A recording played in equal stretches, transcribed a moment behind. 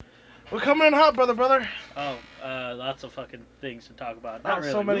We're coming in hot, brother. Oh, lots of fucking things to talk about. Not Oh, so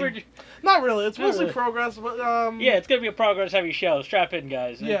really. We many. were just, Not really. It's not mostly really. progress, but Yeah, it's gonna be a progress-heavy show. Strap in,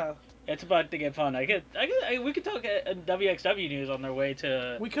 guys. yeah, It's about to get fun. We could talk WXW news on their way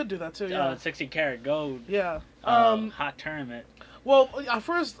to we could do that too. Yeah, 60 karat gold yeah. hot tournament. Well,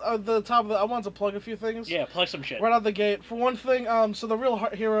 first, the top of the, I want to plug a few things Yeah, plug some shit. right out the gate. For one thing, so the Real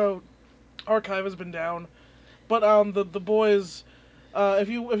Hero archive has been down, but the boys, if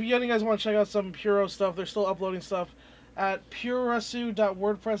you guys want to check out some Puro stuff, they're still uploading stuff at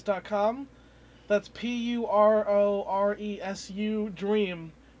puroresu.wordpress.com. That's Puroresu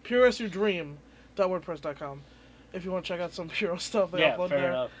Dream. Puroresu Dream.wordpress.com. If you want to check out some Puro stuff they Yeah, upload fair there.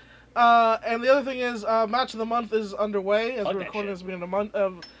 enough. And the other thing is, Match of the Month is underway as Plug we're that recording shit. this beginning of month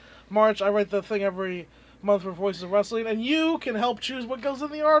of March. I write the thing every month for Voices of Wrestling, and you can help choose what goes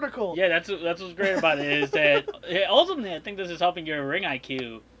in the article. Yeah, that's what's great about it is that ultimately I think this is helping your ring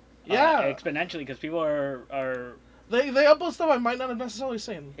IQ Yeah, exponentially because people are they upload stuff I might not have necessarily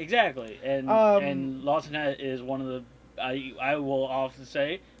seen. exactly, Um, and Lawson is one of the I will often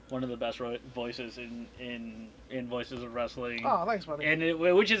say one of the best voices in voices of wrestling, oh, thanks, buddy. and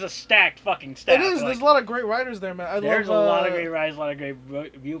which is a stacked fucking It staff. is. There's a lot of great writers there, man. I There's love. a lot of great writers, a lot of great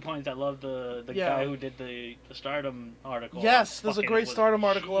viewpoints. I love the Yeah. guy who did the Stardom article. Yes, there's a Fucking great was Stardom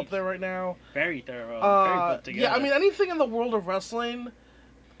article up jeez, there right now. very thorough, very put Yeah, I together. mean anything in the world of wrestling.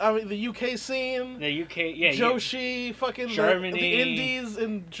 I mean the UK scene, The UK, yeah, Joshi, fucking the Germany, Indies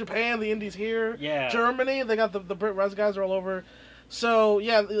in Japan, the Indies here, yeah, Germany. They got the Brit Res guys are all over. So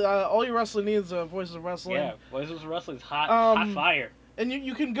yeah, all your wrestling needs Voices of Wrestling. yeah. Voices of Wrestling's hot Um, fire. and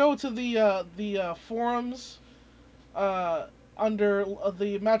you can go to the forums uh, under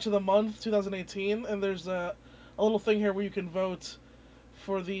the Match of the Month 2018, and there's a little thing here where you can vote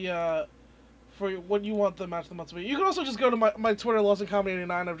for the for what you want the Match of the Month to be. You can also just go to my Twitter, Lawson Comedy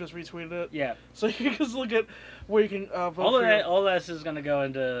 89. I've just retweeted it, Yeah. so you can just look at where you can vote for your. All this is gonna go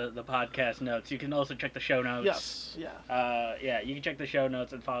into the podcast notes. You can also check the show notes. Yes, yeah. Yeah, you can check the show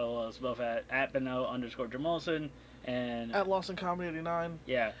notes and follow us both at Beno_Jamolson and At Lawson Comedy 89.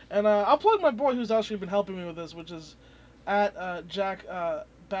 yeah, And I'll plug my boy who's actually been helping me with this, which is at Jack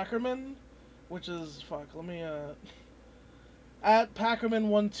Backerman, which is fuck. Let me at Packerman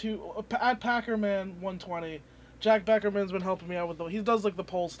 120. Jack Beckerman's been helping me out with he does like the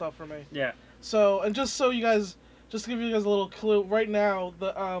poll stuff for me. yeah, So and just so you guys, just to give you guys a little clue, right now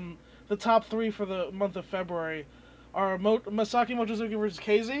the top three for the month of February are Masaki Mochizuki versus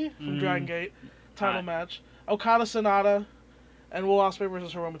KZ from Dragon mm, Gate title hot. match, Okada Sonata, and Will Ospreay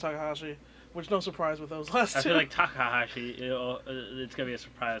versus Hiromu Takahashi. Which no surprise with those last I two. feel like Takahashi, it's gonna be a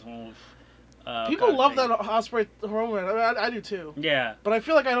surprise one with People Okada love that taking. Ospreay Hiromu match. I mean, I do too. Yeah, But I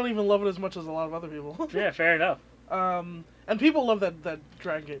feel like I don't even love it as much as a lot of other people. yeah, fair enough. And people love that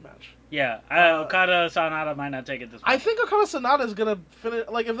Dragon Gate match. Yeah, Uh, Okada Sanada might not take it this I month. think Okada Sonata is gonna finish.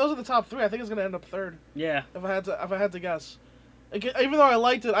 Like if those are the top three, I think it's gonna end up third. Yeah, If I had to guess, even though I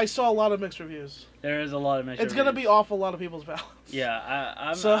liked it, I saw a lot of mixed reviews. there is a lot of mixed It's gonna reviews. be off a lot of people's ballots.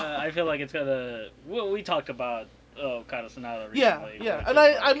 Yeah, So I feel like it's gonna. Well, we talked about Okada Sonata yeah, recently, yeah, which and is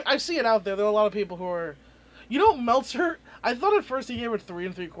I like I see it out there. There are a lot of people who are, Meltzer. I thought at first he gave it 3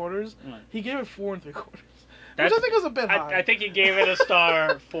 3/4. mm, He gave it 4 3/4, which I that's. think is a bit high. I think he gave it a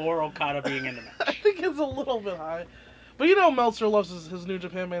star for Okada being in the I match. think it's a little bit high. But Meltzer loves his New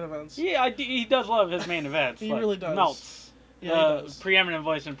Japan main events. Yeah, he does love his main events, He like really does. Melts, Yeah, he the does. preeminent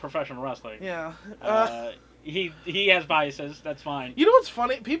voice in professional wrestling. Yeah. Uh, he has biases. That's fine. You know what's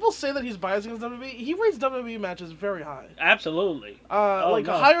funny? People say that he's biased against WWE. He rates WWE matches very high. Absolutely. Oh Like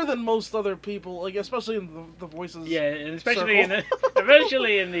no. higher than most other people, like especially in the voices Yeah, and especially circle. in the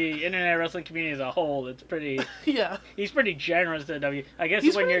eventually in the internet wrestling community as a whole, it's pretty. Yeah. He's pretty generous to W. I guess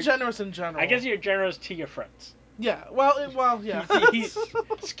He's when pretty you're, generous in general. I guess you're generous to your friends. Yeah. Well, yeah. He's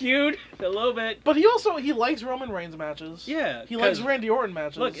skewed a little bit. But he likes Roman Reigns matches. Yeah, He likes because Randy Orton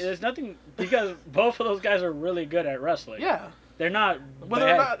look, matches. there's nothing because both of those guys are really good at wrestling. Yeah. They're not Whether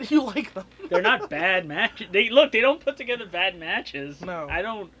or bad. not you like them. They're not bad matches. They don't put together bad matches. No. I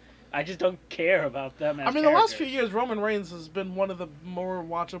don't. I just don't care about them I as mean, the last few characters. years, Roman Reigns has been one of the more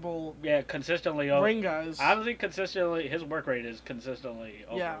watchable Yeah, consistently. ring guys. Honestly, consistently, his work rate is consistently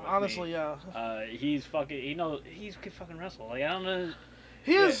over Yeah, with me. honestly, yeah. He's fucking. He can fucking wrestle. Like I don't know.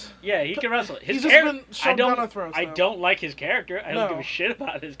 He Yeah, is. yeah, he can wrestle. His He's just character. been shoved down our throats, I though. don't like his character. I don't give a No. shit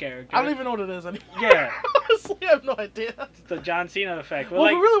about his I character. don't even know what it is anymore. Yeah, Honestly, I have no idea. it's the John Cena effect. But Well,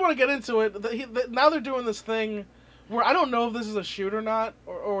 if we like, really want to get into it, now they're doing this thing where I don't know if this is a shoot or not,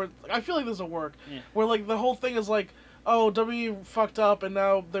 or I feel like this will work. yeah, Where like the whole thing is like, oh, WWE fucked up and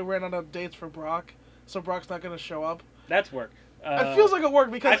now they ran out of dates for Brock, so Brock's not gonna show up. that's work. It feels like it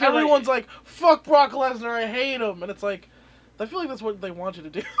worked because I feel everyone's like, like, "Fuck Brock Lesnar, I hate him," and it's like, I feel like that's what they want you to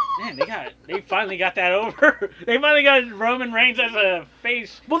do. man, they finally got that over. They finally got Roman Reigns as a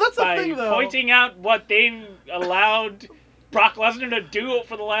face Well, that's the by thing, though. pointing out what they've allowed Brock Lesnar to do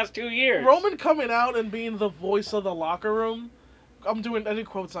for the last 2 years. Roman coming out and being the voice of the locker room. I do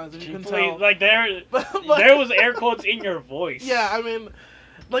quote signs if you can Please, tell. like But there was air quotes in your voice. yeah, I mean,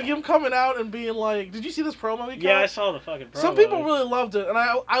 like him coming out and being like, "Did you see this promo he cut?" Yeah, I saw the fucking promo. Some people really loved it, and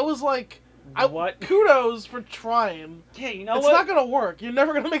I was like, What? kudos for trying. Yeah, you know It's what? not gonna work. You're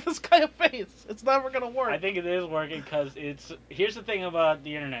never gonna make this guy a face. It's never gonna work. I think it is working because it's. Here's the thing about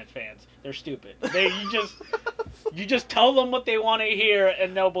the internet fans: they're stupid. You just tell them what they want to hear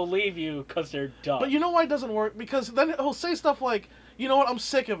and they'll believe you because they're dumb. But you know why it doesn't work? Because then he'll say stuff like, "You know what? I'm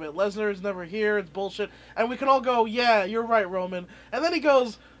sick of it. Lesnar is never here. It's bullshit." And we can all go, "Yeah, you're right, Roman." And then he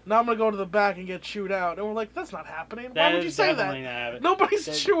goes, "Now I'm gonna go to the back and get chewed out." And we're like, "That's not happening. Why That would you is say definitely that? not happening. Nobody's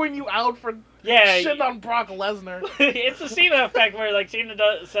That- chewing you out for Yeah, shitting on Brock Lesnar." it's the Cena effect where like Cena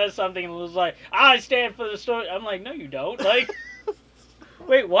says something and was like, "I stand for the story." I'm like, "No, you don't." Like,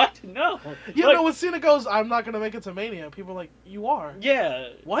 wait, what? No. Yeah, Like, no, when Cena goes, "I'm not gonna make it to Mania," people are like, "You are." yeah.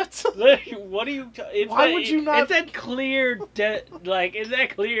 What? Like, what do you? It's Why that, would you not- It's that clear, it's that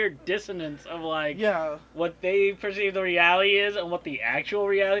clear dissonance of like Yeah. what they perceive the reality is and what the actual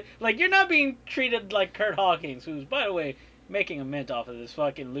reality. Like, you're not being treated like Kurt Hawkins, who's, by the way, making a mint off of this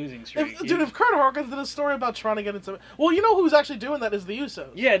fucking losing streak. If Kurt Hawkins did a story about trying to get into, well, you know who's actually doing that is the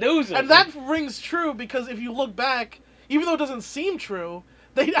Usos. Yeah, the Usos. And that rings true because if you look back, even though it doesn't seem true,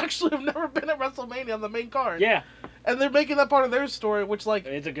 they actually have never been at WrestleMania on the main card. Yeah. And they're making that part of their story, which like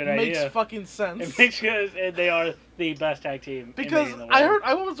It's a good makes idea. fucking sense. It makes sense, and they are the best tag team because in the world.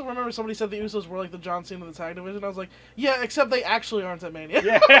 I always remember somebody said the Usos were like the John Cena of the tag division. I was like, yeah, except they actually aren't at Mania.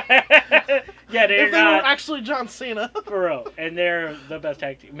 Yeah, yeah, they're if they not were actually John Cena. for real, and they're the best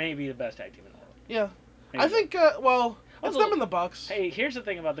tag team, maybe the best tag team in the world. Yeah, Maybe I think. Well, it's Also, them and the Bucks. Hey, here's the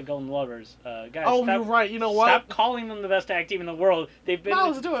thing about the Golden Lovers, guys. Oh, stop, you're right. You know what? Stop calling them the best tag team in the world. They've been No,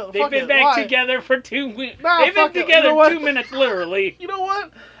 let's do it. they've Fuck been it. back Why? together for 2 weeks. Nah, They've been fuck it. You together know what? 2 minutes, literally. You know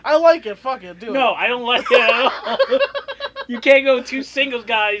what? I like it. Fuck it. Do it. No, I don't like it at all. You can't go two singles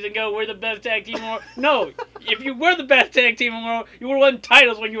guys and go, we're the best tag team in the world. No, if you were the best tag team in the world, you would have won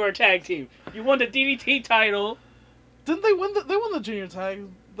titles when you were a tag team. You won the DDT title. Didn't they win? They won the junior tag.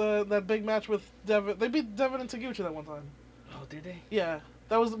 That big match with Devin. They beat Devin and Taguchi that one time. Oh, did they? Yeah,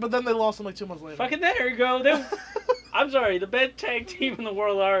 that was. But then they lost them like 2 months later. Fucking there you go. I'm sorry, the best tag team in the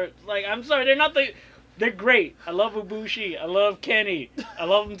world are like. I'm sorry, they're not the. They're great. I love Ibushi. I love Kenny. I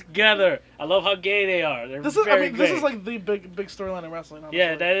love them together. I love how gay they are. They're This is. very This great. is like the big storyline in wrestling. Honestly.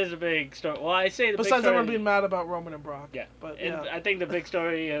 Yeah, that is a big story. Well, I say the Besides big story. everyone being mad about Roman and Brock. Yeah, But and yeah. I think the big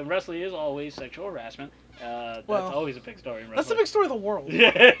story in wrestling is always sexual harassment. That's Well, always a big story in wrestling. That's the big story of the world.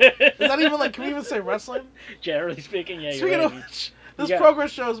 Yeah. Is that even like? Can we even say wrestling? Generally speaking, yeah. Speaking You're of right. which, this Yeah. progress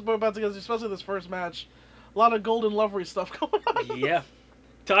shows we're about to get, especially this first match, a lot of golden lovery stuff going on. Yeah.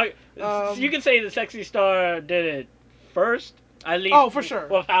 Talk. Um, You can say the sexy star did it first. At least. Oh, for sure.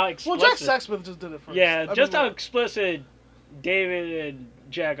 With how Well, explicit. Jack Sexsmith just did it first. Yeah, I just mean, how explicit David and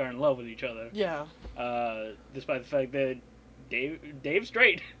Jack are in love with each other. Yeah. Despite the fact that Dave's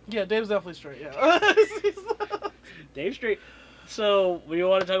straight. Yeah, Dave's definitely straight. Yeah. Dave's straight. So, we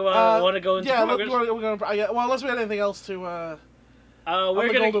want to talk about? Want to go into progress? Well, unless we had anything else to. We're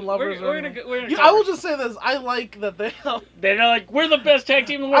the gonna Golden Lovers. we're gonna Yeah, I will just say this: I like that they. They're like, we're the best tag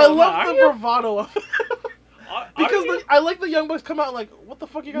team in the I world. love the bravado of it. Are Because you? I like the Young Bucks come out like, what the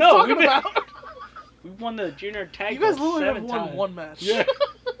fuck are you guys No, talking about? We won the junior tag. You guys literally have 7 won times. one match. Yeah.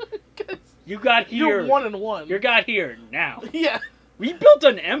 Guys, You got here. you're 1-1. You got here now. Yeah. We built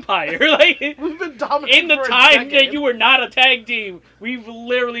an empire. Like, We've been dominating in the for a time decade. that you were not a tag team, we've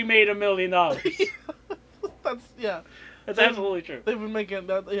literally made $1 million. That's yeah. That's absolutely true. They've been making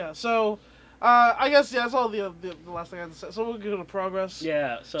that. Yeah. So, I guess that's all the last thing I had to say. So we'll go to progress.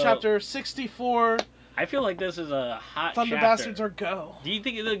 Yeah. So Chapter 64. I feel like this is a hot Thunder chapter. Bastards are go. Do you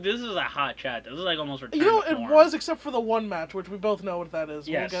think this is a hot chapter? This is like almost return You know, to it form. was, except for the one match, which we both know what that is.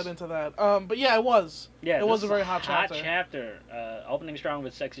 Yes. We'll get into that. But yeah, it was. Yeah, it was this a very is hot chapter. chapter. Opening strong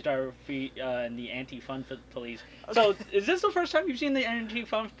with Sexy Star feet and the Anti-Fun Police. So, is this the first time you've seen the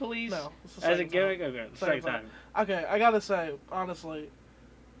Anti-Fun Police? No, it's the As a second gimmick? time. Okay, Second second time. Okay, I gotta say, honestly,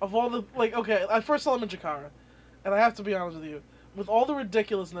 of all the okay, I first saw him in Chikara, and I have to be honest with you, with all the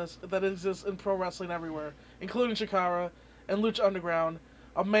ridiculousness that exists in pro wrestling everywhere, including Chikara and Lucha Underground,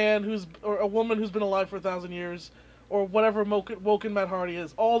 or a woman who's been alive for 1,000 years, or whatever Woken Matt Hardy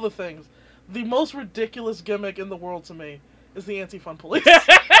is, all the things, the most ridiculous gimmick in the world to me is the Anti-Fun Police.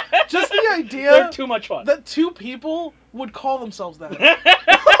 Just the idea They're too much fun. that two people would call themselves that.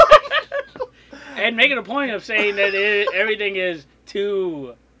 And making a point of saying that everything is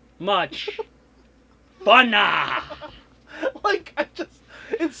too much fun. Like,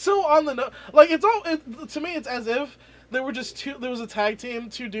 it's so on the nose. Like, to me, it's as if there was a tag team,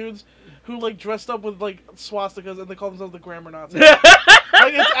 two dudes who like dressed up with like swastikas and they call themselves the Grammar Nazis.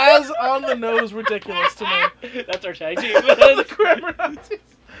 Like, it's as on the nose ridiculous to me. That's our tag team. The Grammar Nazis.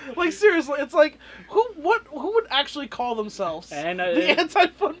 Like, seriously, it's like who would actually call themselves And, the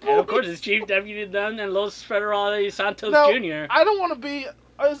anti-fun And of course, boys? it's Chief Deputy Dunn and Los Federales Santos Now, Jr. I don't want to be.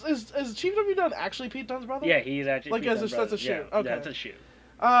 Is Chief W Dunn actually Pete Dunn's brother? Yeah, he's actually Like, Pete as Dunne's that's brother. a shoot. Yeah, Okay. that's a shoot.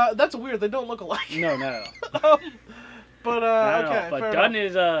 That's weird. They don't look alike. No, not at all. But Not at all. okay, But fair Dunn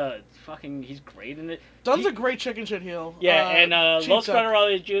enough. is fucking. He's great in it. Dunn's a great chicken shit heel. Yeah, and Chief Los Duck.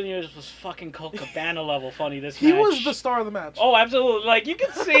 Federales Jr. was fucking Colt Cabana level funny this He match. was the star of the match. Oh, absolutely. Like, you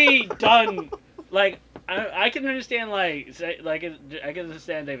can see Dunn. Like, I can understand, I can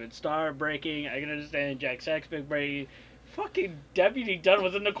understand David Starr breaking. I can understand Jack Saxby breaking. Fucking Deputy Dunn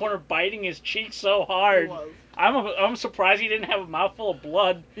was in the corner biting his cheek so hard. He was. I'm surprised he didn't have a mouthful of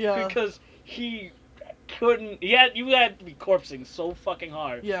blood. Yeah. Because he couldn't. You had to be corpsing so fucking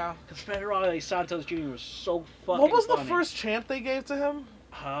hard. Yeah. Because Federale Santos Jr. was so fucking. What was funny. the first chant they gave to him?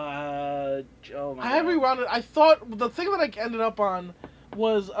 Oh my I had God. rewound it. I thought the thing that I ended up on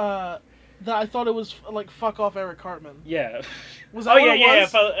was that I thought it was like "fuck off Eric Cartman." Yeah. Was that what it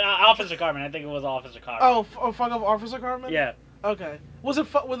was? Officer Cartman. I think it was Officer Cartman. Oh, fuck off Officer Cartman. Yeah. Okay. Were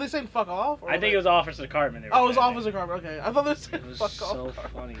they saying "fuck off"? I think it was Officer Cartman. Oh, it was Officer Cartman. Okay, I thought they were saying It was "fuck so off."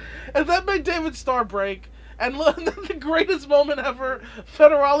 Cartman. funny. And that made David Starr break. And the greatest moment ever,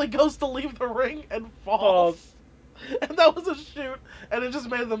 Federale goes to leave the ring and falls. And that was a shoot, and it just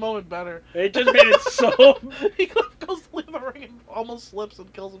made the moment better. It just made it so. He goes to leave the ring and almost slips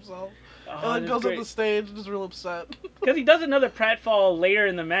and kills himself. And then goes up the stage and is real upset. Because he does another pratfall later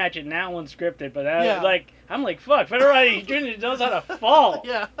in the match, and that one's scripted. But Yeah. I'm like, fuck, Federale Jr. knows how to fall.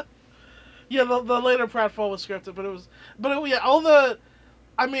 Yeah. Yeah, the later pratfall was scripted,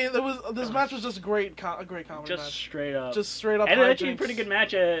 this match was just a great comedy Just match. straight up. Just straight up. And it was actually a hijinks. pretty good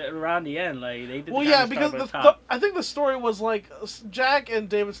match around the end. Like they did. Well, yeah, because I think the story was like Jack and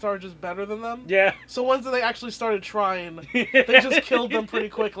David Starr are just better than them. Yeah. So once they actually started trying, they just killed them pretty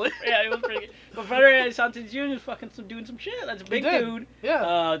quickly. Yeah, it was pretty good. But Federale Santos Jr. is fucking doing some shit. That's a big dude.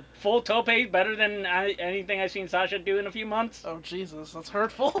 Yeah. Full tope, better than anything I've seen Sasha do in a few months. Oh Jesus, that's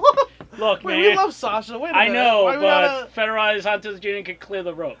hurtful. Look, Wait, man. we love Sasha. Wait a minute. I know, Why but Federale Santos Jr. could clear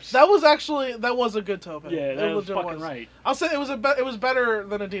the ropes. That was a good tope. Yeah, that was fucking right. I'll say it was better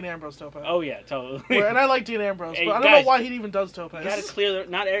than a Dean Ambrose tope. Oh yeah, totally. And I like Dean Ambrose, Hey, but I don't know why he even does topes. You gotta clear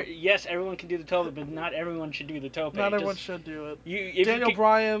yes, everyone can do the tope, but not everyone should do the tope. Not everyone should do it. If Daniel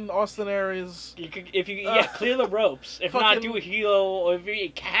Bryan, Austin Aries. Clear the ropes. If not, do a helo, or if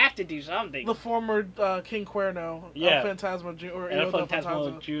you have to do something. The former King Cuerno, Phantasma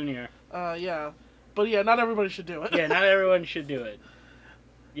Phantasma Jr. Yeah, but yeah, not everybody should do it. Yeah, not everyone should do it.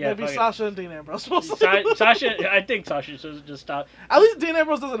 Yeah, maybe Sasha and Dean Ambrose. Sasha, I think Sasha should just stop. At least Dean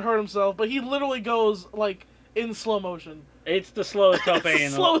Ambrose doesn't hurt himself, but he literally goes like in slow motion. It's the slowest tope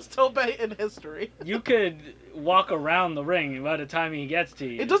slowest tope in history. You could walk around the ring by the time he gets to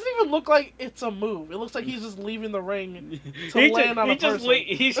you. It doesn't even look like it's a move. It looks like he's just leaving the ring to land on a person.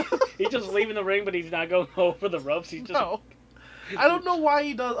 He's just leaving the ring, but he's not going over the ropes. He's just. No. I don't know why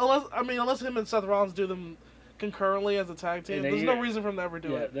he does. Unless him and Seth Rollins do them concurrently as a tag team. There's no reason for him to ever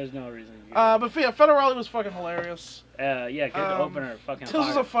do it. Yeah, there's no reason. But yeah, Federale was fucking hilarious. Yeah, good opener. Fucking. This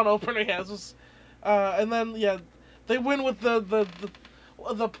was a fun opener. Yeah, and then they win with the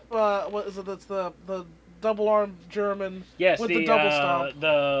what is it? That's the double arm German. Yes, with the double stomp.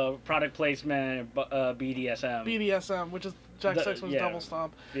 The product placement BDSM. BDSM, which is Jack Saxman's double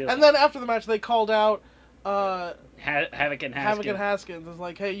stomp. Beautiful. And then after the match, they called out Havoc and Haskins. Havoc and Haskins. It's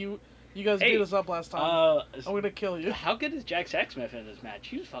like, hey, you guys beat us up last time. I'm gonna kill you. How good is Jack Saxman in this match?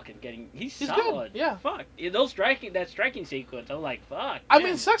 He's fucking getting. He's Good, solid. yeah. Fuck. That striking sequence. I'm like, fuck. I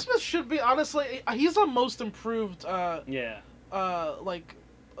mean, Sexsmith should be honestly. He's a most improved.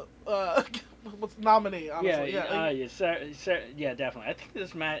 What's nominee? Honestly, yeah, definitely. I think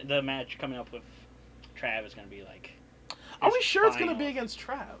the match coming up with Trav is gonna be like. Are we sure it's gonna be against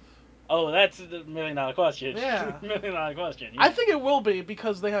Trav? Oh, that's the $1 million question. Yeah. $1 million question. Yeah. I think it will be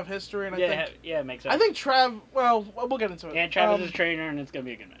because they have history, and it makes sense. I think Trav. Well, we'll get into it. And Trav is his trainer, and it's gonna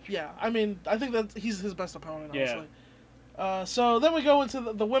be a good match. Yeah, I mean, I think that he's his best opponent, honestly. So then we go into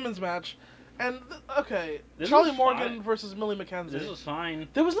the women's match, And okay, This Charlie was Morgan fine. versus Millie This McKenzie. was fine.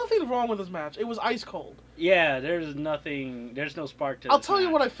 There was nothing wrong with this match. It was ice cold. Yeah, there's nothing. There's no spark to I'll this tell you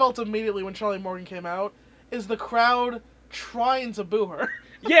match. what I felt immediately when Charlie Morgan came out is the crowd trying to boo her.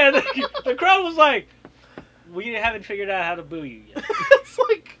 Yeah, the crowd was like, "We haven't figured out how to boo you yet. It's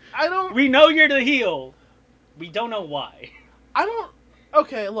like I don't. We know you're the heel. We don't know why." I don't.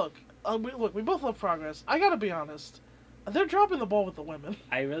 Okay, look. We both love progress. I gotta be honest. They're dropping the ball with the women.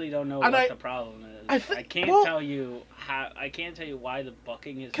 I really don't know And what the problem I is. think. I can't Well, tell you how. I can't tell you why the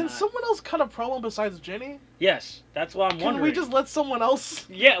booking is can not. someone else cut a promo besides Jenny? Yes, that's what I'm Can we wondering. just let someone else?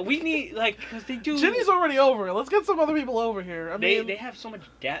 Yeah, we need because they do. Jenny's already over. Let's get some other people over here. I mean, They have so much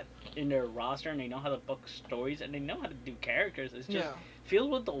depth in their roster, and they know how to book stories, and they know how to do characters. It's just yeah. feels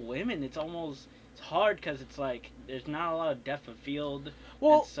with the women. It's hard because it's like there's not a lot of depth of field, and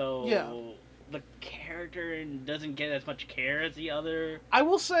Well, yeah. so the character doesn't get as much care as the other I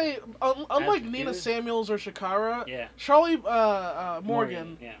will say, unlike actors Nina do. Samuels or Shakara, Yeah, Charlie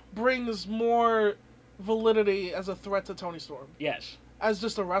Morgan Yeah, brings more validity as a threat to Tony Storm yes. as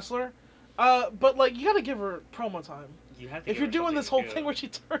just a wrestler. But like you gotta give her promo time. You have to If give you're her doing something this to whole do. thing where she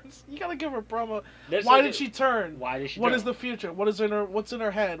turns, you gotta give her promo. There's Why like did she turn? why did she What turn? is the future? What is in her? What's in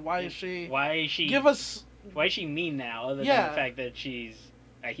her head? Why is she? Why is she? Give us. Why is she mean now? Other than the Yeah. fact that she's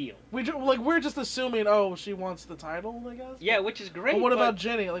a heel. We're just assuming. Oh, she wants the title, I guess. Yeah, which is great. But what about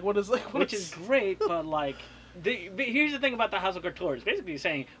Jenny? Like, what is like? What Which is great, but like, but here's the thing about the House of Couture. It's basically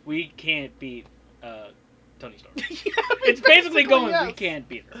saying we can't beat uh, Tony Storm. Yeah, I mean, It's basically going, yes. we can't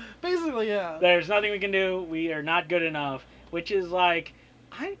beat her. Basically, yeah. There's nothing we can do. We are not good enough. Which is like,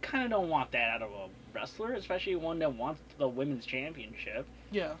 I kind of don't want that out of a wrestler, especially one that wants the women's championship.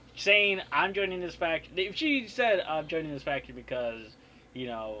 Yeah. Saying I'm joining this factory. If she said I'm joining this factory because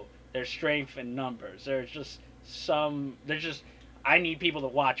there's strength in numbers. There's just I need people to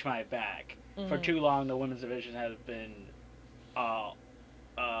watch my back. For Mm-hmm. too long, the women's division has been uh,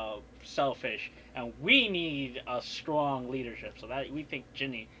 selfish, and we need a strong leadership. So that we think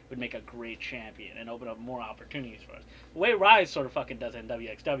Ginny would make a great champion and open up more opportunities for us. The way Rise sort of fucking does it in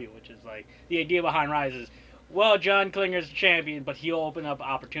WXW, which is like the idea behind Rise is, well, John Klinger's the champion, but he'll open up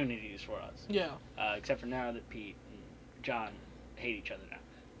opportunities for us. Yeah. Except for now that Pete and John hate each other now.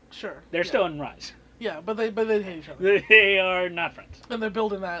 Sure. They're yeah. still in Rise. Yeah, but they hate each other. They are not friends. And they're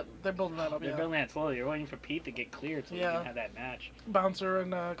building that. They're building that up. They're Yeah. building that slowly. They're waiting for Pete to get cleared so they can have that match. Bouncer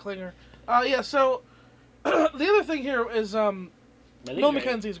and Klinger. Yeah. So the other thing here is Mel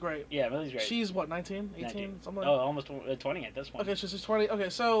McKenzie's great. Yeah, Millie's great. She's what 19, 18, 19. something. Oh, almost 20 at this point. Okay, so she's 20. Okay,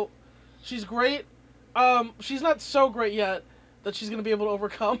 so she's great. She's not so great yet that she's gonna be able to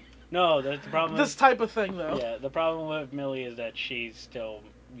overcome. No, that's the problem. This type of thing, though. Yeah, the problem with Millie is that she's still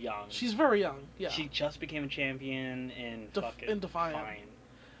young. She's very young. Yeah. She just became a champion in fucking Defiant. Defiant.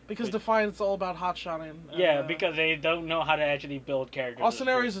 Because Defiant is all about hot shotting. Yeah, because they don't know how to actually build characters. Austin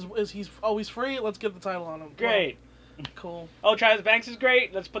Aries is he's free. Let's get the title on him. Great. Well, cool. Oh, Travis Banks is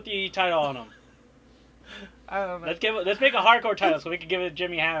great. Let's put the title on him. I don't know. Let's make a hardcore title so we can give it to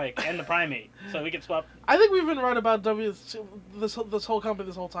Jimmy Havoc and the Primate so we can swap. I think we've been right about this whole company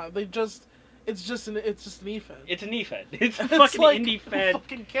this whole time. It's just an e-fed. It's an e-fed. It's a fucking like, indie fed. Who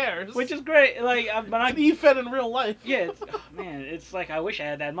fucking cares? Which is great. Like, but it's an e-fed in real life. Yeah, man, it's like I wish I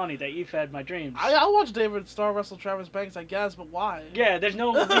had that money to e-fed my dreams. I'll watch David Starr wrestle Travis Banks, I guess, but why? Yeah, there's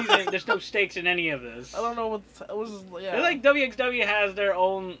no reason. There's no stakes in any of this. I don't know what's yeah. It's like WXW has their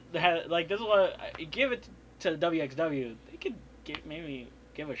own. Like this is what give it to WXW. They could maybe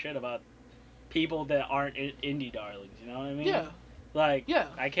give a shit about people that aren't indie darlings. You know what I mean? Yeah. Like, yeah.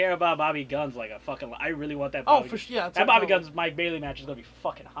 I care about Bobby Guns like a fucking. I really want that. Bobby that Bobby Guns Mike Bailey match is gonna be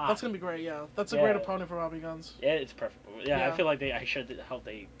fucking hot. That's gonna be great. Yeah, that's a great opponent for Bobby Guns. Yeah, it's perfect. Yeah, I feel like I should hope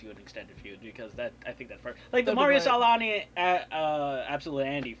they do an extended feud because I think that's perfect. Like That'd the Marius Alani Absolute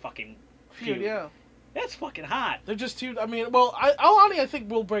Andy fucking feud. Yeah. That's fucking hot. They're just too. I mean, well, Alani I think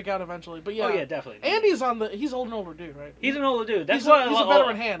will break out eventually, but yeah. Oh yeah, definitely. Andy's he's an older dude, right? He's an older dude. That's he's why he's a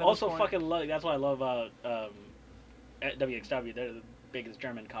veteran hand. Also, fucking love. That's why I love WXW. They're the biggest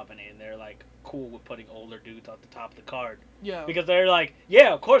German company, and they're like cool with putting older dudes on the top of the card. Yeah. Because they're like,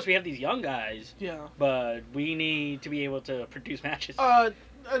 yeah, of course we have these young guys. Yeah. But we need to be able to produce matches.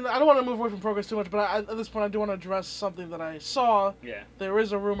 And I don't want to move away from Progress too much, but at this point I do want to address something that I saw. Yeah. There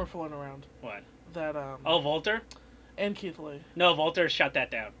is a rumor floating around. What? That Oh, Volter? And Keith Lee. No, Volter shut that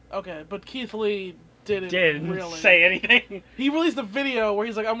down. Okay, but Keith Lee didn't really say anything. He released a video where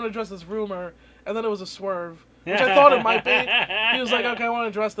he's like, I'm going to address this rumor, and then it was a swerve, which I thought it might be. He was like, okay, I want to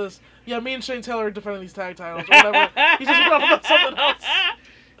address this. Yeah, me and Shane Taylor are defending these tag titles, or whatever. He just went on about something else.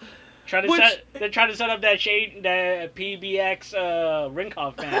 They're trying to set up that PBX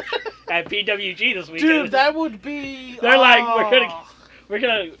Rinkoff match at PWG this weekend. Dude, that would be. They're like, we're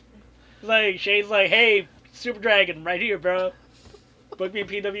gonna like Shane's like, hey, Super Dragon, right here, bro. Book me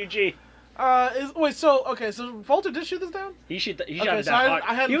PWG. So Volter did shoot this down? He shot Okay, it so down hard.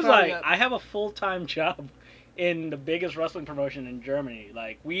 I hadn't He was found it like, yet. I have a full-time job in the biggest wrestling promotion in Germany.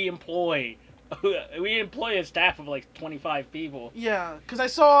 Like we employ a staff of like 25 people. Yeah, because I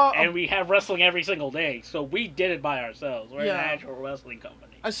saw. And we have wrestling every single day, so we did it by ourselves. We're an Yeah. actual wrestling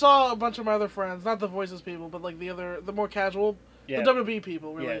company. I saw a bunch of my other friends, not the Voices people, but like the more casual, Yeah. the WB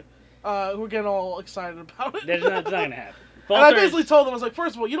people, really, who were getting all excited about it. It's not gonna happen. And I basically told them, I was like,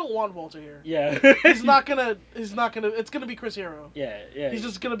 first of all, you don't want Walter here. Yeah. He's not gonna. It's gonna be Chris Hero. Yeah. He's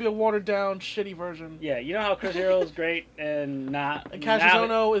just gonna be a watered down, shitty version. Yeah, you know how Chris Hero is great and not. And Cassius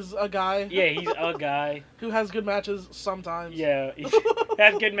Ohno is a guy. Yeah, he's a guy who has good matches sometimes. Yeah, he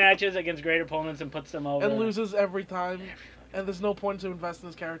has good matches against great opponents and puts them over. And loses every time. And there's no point to invest in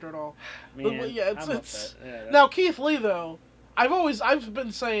his character at all. Man, but yeah, it's yeah, now Keith Lee though. I've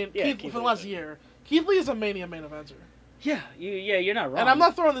been saying Yeah, Keith for the last year. Keith Lee is a Mania main eventer. Yeah, you're not wrong. And I'm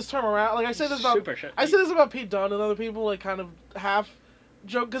not throwing this term around. Like I say this about I say this about Pete Dunne and other people like kind of half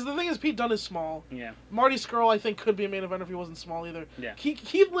joke because the thing is Pete Dunne is small. Yeah. Marty Scurll I think could be a main eventer if he wasn't small either. Yeah.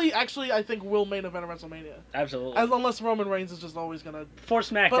 Keith Lee actually I think will main event at WrestleMania. Absolutely. Unless Roman Reigns is just always gonna for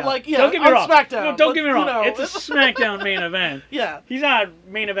SmackDown. But like don't get me wrong. SmackDown. No, don't get me wrong. You know. It's a SmackDown main event. Yeah. He's not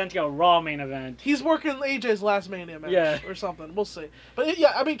main eventing a Raw main event. He's working AJ's last Mania match or something. We'll see. But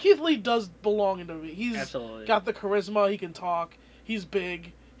yeah, I mean Keith Lee does belong in WWE. He's Absolutely. got the charisma. He can talk. He's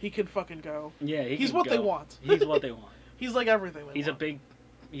big. He can fucking go. Yeah, he's what they want. He's what they want. He's like everything.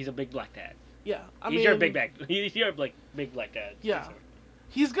 He's a big black dad. Yeah, he's your big black. He's your big black dad. Yeah,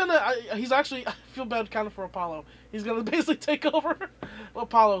 he's gonna. He's actually. I feel bad kind of for Apollo. He's gonna basically take over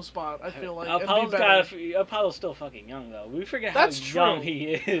Apollo's spot. I feel like Apollo's still fucking young though. We forget how young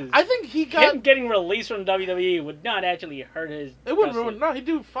he is. I think him getting released from WWE would not actually hurt his. It wouldn't ruin. No, he'd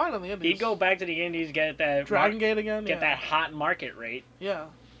do fine on the Indies. He'd go back to the Indies, get that Dragon Gate again. Get that hot market rate. Yeah.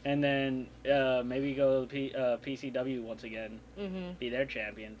 And then maybe go to PCW once again, be their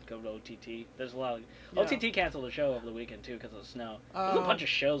champion, go to OTT. There's a lot of... OTT canceled the show over the weekend, too, because of snow. There's a bunch of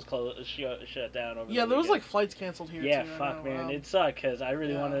shows shut down over the there was, weekend. like, flights canceled here, yeah, too. fuck, man. It sucked, because I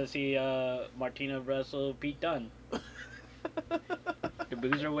really wanted to see Martina wrestle Pete Dunne. The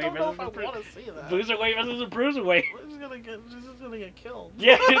Bruiserweight versus the Bruiserweight versus the Bruiserweight. She's just gonna get killed.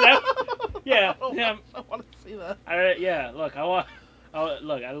 Yeah, I want to see that.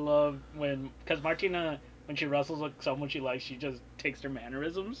 Look, I love because Martina, when she wrestles with someone she likes, she just takes their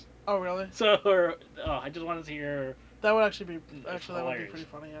mannerisms. Oh, really? So, I just want to see her. That would actually be pretty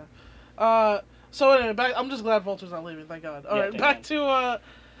funny, yeah. So anyway, I'm just glad Volter's not leaving, thank God. Alright, back to,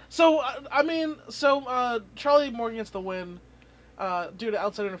 Charlie Morgan gets the win, due to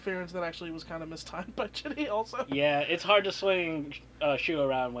outside interference that actually was kind of mistimed by Ginny also. Yeah, it's hard to swing shoe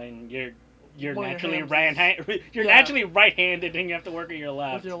around when you're naturally naturally right-handed and you have to work with your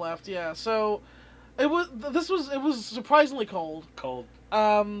left. With your left, yeah. So it was surprisingly cold.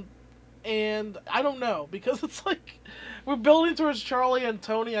 And I don't know because it's like we're building towards Charlie and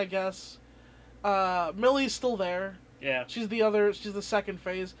Tony, I guess. Millie's still there. Yeah. She's the second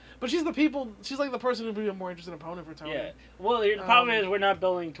phase, but she's like the person who'd be a more interesting opponent for Tony. Yeah. Well, the problem is we're not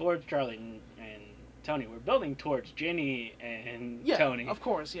building towards Charlie and Tony. We're building towards Ginny and Tony. Of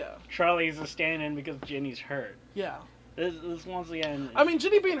course, yeah. Charlie's a stand-in because Ginny's hurt. Yeah. This once again. I mean,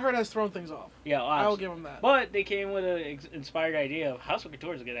 Ginny being hurt has thrown things off. Yeah, I'll give him that. But they came with an inspired idea of House of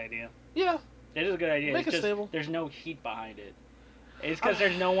Couture is a good idea. Yeah. It is a good idea. Make it stable. There's no heat behind it. It's because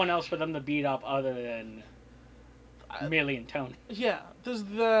there's no one else for them to beat up other than Millie and Tony. Yeah, there's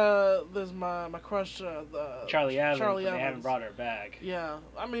my crush, Charlie Evans. They haven't brought her back. Yeah,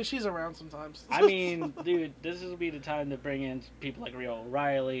 I mean she's around sometimes. I mean, dude, this will be the time to bring in people like Rio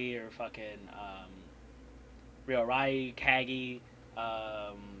O'Reilly or fucking Rio O'Reilly, Kagi.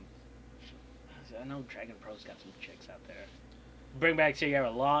 I know Dragon Pro's got some chicks out there. Bring back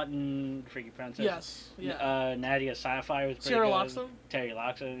Sierra Lawton, Freaky Princess. Yes. Yeah. Nadia Sapphire was pretty Sierra good. Loxton. Terry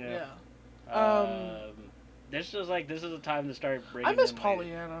Loxton. Yeah. This is a time to start bringing. I miss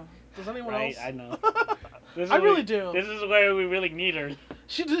Pollyanna. Does anyone else? I know. I really do. This is where we really need her.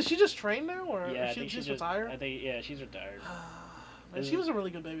 She just train now, or she's retired? I think she's retired. Man, she was a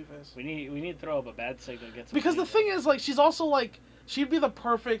really good babyface. We need to throw up a bad signal to get some. Because the thing is, like, she's also like she'd be the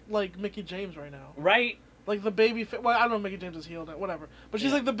perfect like Mickie James right now. Right. Like the baby. Well, I don't know if Mickie James is healed, whatever. But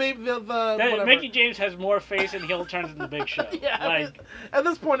she's like the baby. The Mickie James has more face and heel turns than the Big Show. Yeah. Like at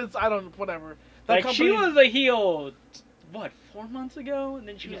this point, it's whatever. She was a heel what, 4 months ago, and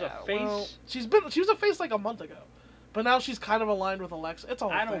then she was a face. Well, she was a face like a month ago, but now she's kind of aligned with Alexa. It's a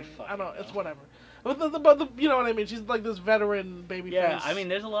whole I don't thing. fucking know. It's whatever. But you know what I mean. She's like this veteran baby Yeah, face. I mean,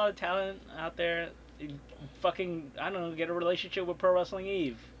 there's a lot of talent out there. Fucking, I don't know, get a relationship with Pro Wrestling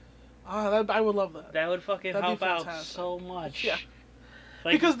Eve. I would love that. That would fucking That'd be help out fantastic. so much. Yeah.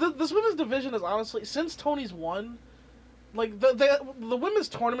 Like, Because this women's division is honestly, since Tony's won, like the women's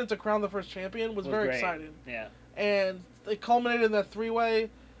tournament to crown the first champion was very great. exciting, Yeah. and it culminated in that 3-way.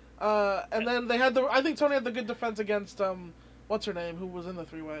 And then they had I think Tony had the good defense against what's her name, who was in the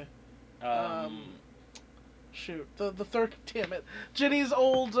 3-way. Shoot, the third, damn it, Jenny's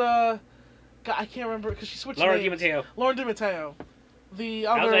old God, I can't remember because she switched Lauren names. DiMatteo. Lauren DiMatteo. The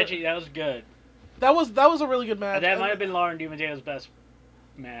other That was good. that was a really good match. That might have been Lauren DiMatteo's best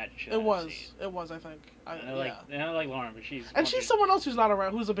match. It was. It was. I think. I like Lauren, but she's someone else who's not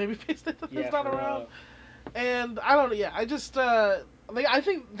around. Who's a babyface that's not around. And I don't. Yeah. I just. I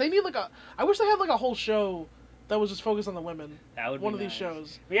think they need like a. I wish they had like a whole show that was just focused on the women. That would one be of these nice.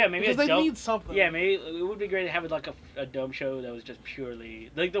 shows. But yeah, maybe because they need something. Yeah, maybe it would be great to have like a dome show that was just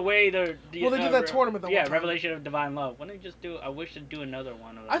purely like the way they did that tournament. Yeah, Revelation of Divine Love. Why don't you just do? I wish to do another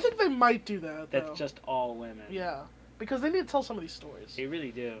one of those. I think they might do that. That's just all women. Yeah, because they need to tell some of these stories. They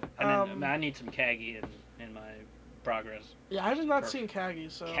really do. And then I need some Kagi in my progress. Yeah, I have not seen Kagi,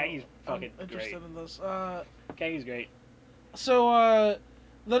 so Kagi's fucking I'm interested great. in this. Kagi's great. So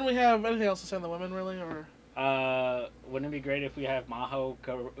then we have anything else to say on the women, really, or? Wouldn't it be great if we have Maho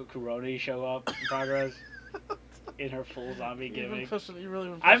Kuroni show up in progress in her full zombie gimmick? You really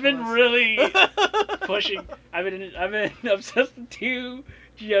been pushing I've been really pushing. I've been obsessed with 2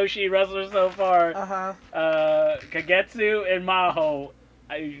 Joshi wrestlers so far. Kagetsu and Maho.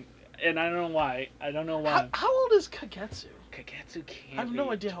 I don't know why. How old is Kagetsu? Kagetsu can't. I have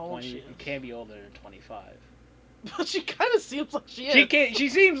no idea how old she is. You can't be older than 25. But she kind of seems like she is. She can't. She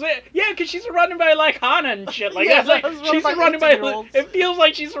seems because she's surrounded by like Hana and shit. Like yeah, that's like she's surrounded by. It feels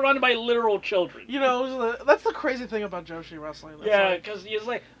like she's surrounded by literal children. You know, that's the crazy thing about Joshi wrestling. Yeah, because it's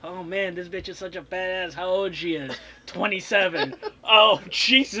like, oh man, this bitch is such a badass. How old she is? 27. Oh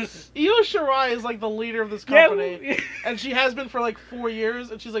Jesus. Io Shirai is like the leader of this company, and she has been for like 4 years,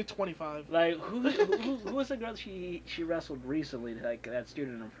 and she's like 25. Like who was the girl she wrestled recently? Like that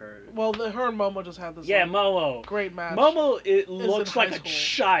student of hers. Well, her and Momo just had this. Yeah, Momo. Great match. Momo, it looks like a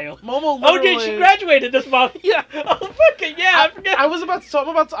child. Momo literally... Oh, dude, she graduated this month. Yeah. Oh, fucking yeah, I forget. I was about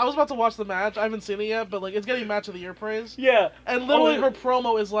to watch the match. I haven't seen it yet, but like it's getting match of the year praise. Yeah. And literally her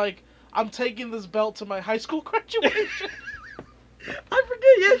promo is like, I'm taking this belt to my high school graduation. I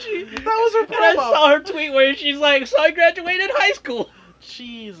forget, that was her promo. And I saw her tweet where she's like, so I graduated high school.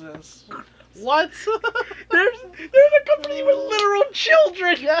 Jesus. What? there's a company with literal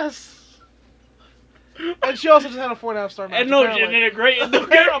children. Yes. And she also just had a 4.5-star match. And no, she did a great.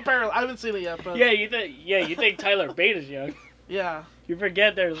 Apparently, I haven't seen it yet, but you think Tyler Bate is young? Yeah. You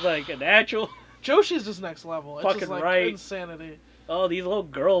forget there's like an actual. Joshi's just next level. It's fucking just like right. Insanity. Oh, these little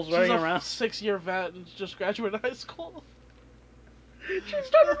girls running around. She's a 6-year vet and just graduated high school. She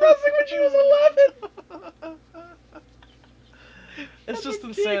started wrestling when she was 11. It's just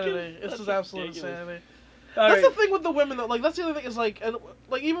insanity. It's just absolute insanity. All that's the thing with the women though. Like that's the other thing is like, and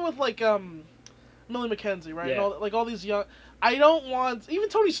like even with like Millie McKenzie, right? Yeah. And all these young. I don't want even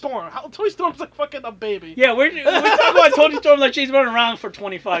Toni Storm. Toni Storm's like fucking a baby. Yeah, we're talking about Toni Storm like she's been around for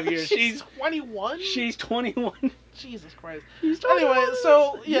 25 years. She's 21. She's 21. Jesus Christ. She's 21. Anyway,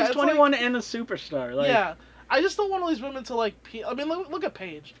 so yeah, she's 21 and a superstar. Like, yeah, I just don't want all these women to like. I mean, look at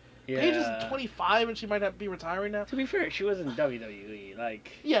Paige. Yeah. Paige is 25 and she might be retiring now. To be fair, she was in WWE.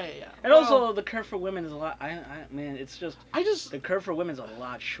 Like. Yeah. And also, the curve for women is a lot. Man, it's just. the curve for women is a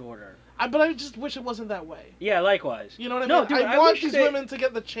lot shorter. But I just wish it wasn't that way. Yeah, likewise. You know what I mean? Dude, I want these women to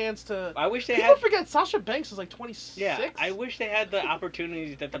get the chance to. I wish they People forget Sasha Banks is like 26. Yeah, I wish they had the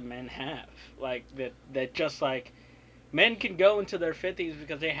opportunities that the men have. Like that just like. Men can go into their 50s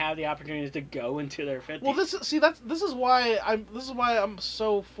because they have the opportunities to go into their 50s. Well, this is why I'm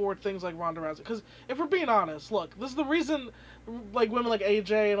so for things like Ronda Rousey. Because if we're being honest, look, this is the reason, like women like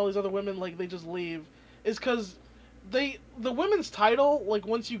AJ and all these other women like they just leave, is because the women's title, like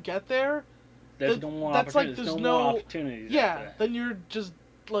once you get there, there's no more opportunities. There's no more opportunities. Yeah, then you're just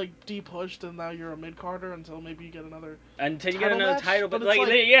like de-pushed and now you're a mid-carder until maybe you get another title, but like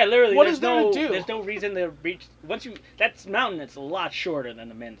literally what is there to do? There's no reason to reach that's mountain. It's a lot shorter than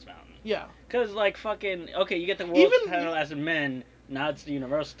the men's mountain. Yeah, because like fucking you get the world title as a men. Now it's the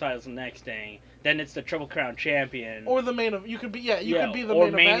universal titles the next thing. Then it's the Triple Crown champion. Or the main of you could be the main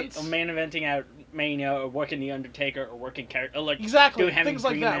event. Or main eventing at Mania or working the Undertaker or working like Exactly, doing having things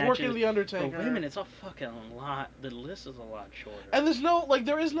like dream that. matches. Working the For Undertaker. women, it's a fucking lot. The list is a lot shorter. And there's no like,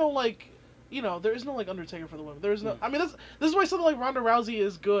 there is no like, there is no like Undertaker for the women. There is no. Mm. I mean, this is why something like Ronda Rousey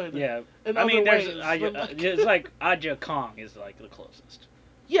is good. Yeah, In I other mean, there's ways. than, like, it's like Aja Kong is like the closest.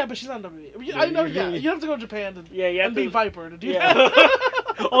 yeah, but she's not WWE. I know. Yeah, you have to go to Japan to, Yeah, you have and to beat Viper to do yeah.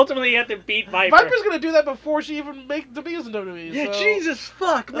 that. Ultimately, you have to beat Viper. Viper's gonna do that before she even debuts in WWE. Yeah, So. Jesus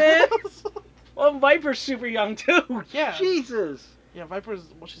fuck, man. Well, Viper's super young too. Yeah. Jesus. Yeah, Viper's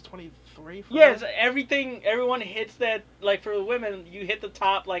she's 23. Yeah, it's everything. Everyone hits that. Like for the women, you hit the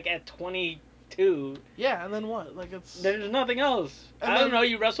top like at 22. Yeah, and then what? Like it's. There's nothing else. And I don't then- know.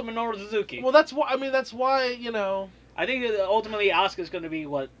 You wrestle Minoru Suzuki. Well, that's why. I mean, that's why I think that ultimately Asuka's going to be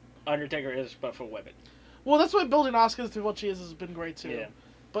what Undertaker is, but for women. Well, that's why building Asuka to what she is has been great too. Yeah.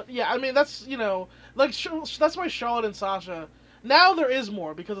 But yeah, I mean that's like that's why Charlotte and Sasha. Now there is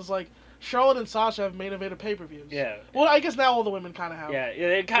more because it's like Charlotte and Sasha have main evented pay-per-views. Yeah. Well, I guess now all the women kind of have. Yeah,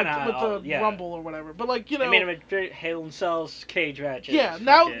 it kind of with the Rumble or whatever. But like I mean, Hell in Cells cage matches. Yeah,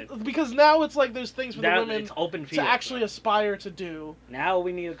 now because now it's like there's things for now the women it's open to field, actually aspire to do. Now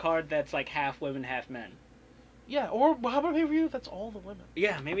we need a card that's like half women, half men. Yeah, or how about pay-per-view? That's all the women.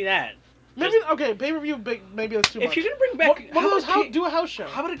 Yeah, maybe that. Maybe okay, pay-per-view maybe that's too much. If you're gonna bring back, do a house show.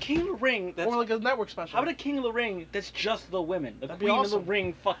 How about a King of the Ring that's or like a network special? How about a King of the Ring that's just the women? The That'd be Queen awesome. of the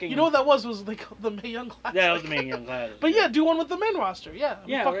Ring fucking. You know what that was like the Mae Young Classic. Yeah, that was the Mae Young Classic. But yeah, do one with the men roster. Yeah,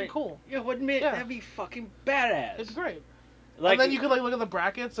 yeah, fucking right. cool. Yeah, wouldn't it? Yeah. That'd be fucking badass. It's great. Like, and then you could like look at the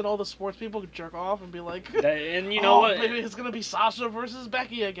brackets and all the sports people could jerk off and be like, and you know what? Maybe it's gonna be Sasha versus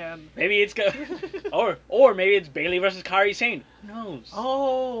Becky again. Maybe it's or maybe it's Bayley versus Kairi Sane. Who knows?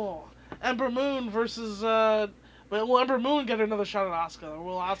 Oh, Ember Moon versus will Ember Moon get another shot at Asuka? Or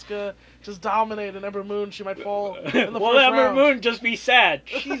will Asuka just dominate and Ember Moon she might fall in the first round? Will Ember Moon just be sad?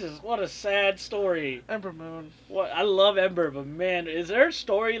 Jesus, what a sad story. Ember Moon. What I love Ember, but man, is her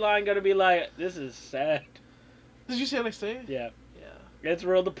storyline gonna be like this is sad? Did you see NXT? Yeah. Yeah. It's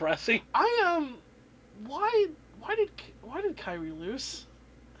real depressing. Why did Kyrie lose?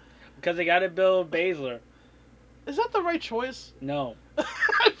 Because they got to build Baszler. Is that the right choice? No.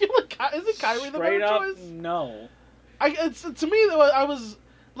 I feel like isn't Kyrie the better choice? No. It's to me though. I was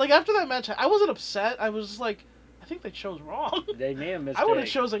like after that match, I wasn't upset. I was just like, I think they chose wrong. They made a mistake. I would have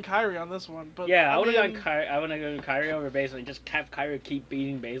chosen Kyrie on this one, but yeah, I would have gone Kyrie. I would have gone Kyrie over Baszler and just have Kyrie keep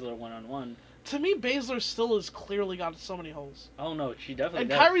beating Baszler 1-on-1. To me, Baszler still has clearly got so many holes. Oh no, she definitely. And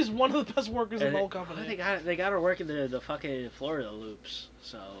does. Kyrie's one of the best workers in the whole company. They got her working the fucking Florida loops.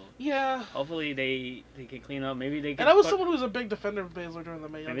 So yeah, hopefully they can clean up. Maybe they can. And I was someone who was a big defender of Baszler during the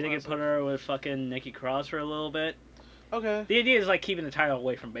Mae Young Maybe they can put her with fucking Nikki Cross for a little bit. Okay. The idea is like keeping the title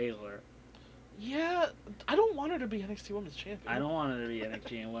away from Baszler. Yeah, I don't want her to be NXT Women's Champion. I don't want her to be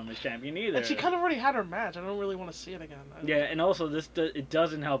NXT Women's Champion either. And she kind of already had her match. I don't really want to see it again. Yeah, and also it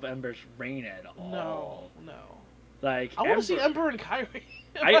doesn't help Ember's reign at No. all. Like I want to see Ember and Kyrie.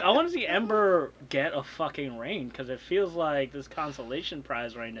 I want to see Ember get a fucking reign because it feels like this consolation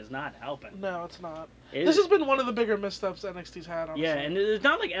prize reign is not helping. No, it's not. This has been one of the bigger missteps NXT's had. Honestly. Yeah, and it's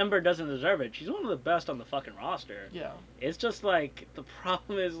not like Ember doesn't deserve it. She's one of the best on the fucking roster. Yeah. It's just like the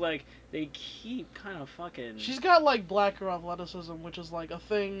problem is like they keep kind of fucking. She's got like black girl athleticism, which is like a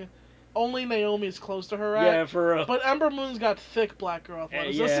thing only Naomi's close to her at. Yeah, for real. But Ember Moon's got thick black girl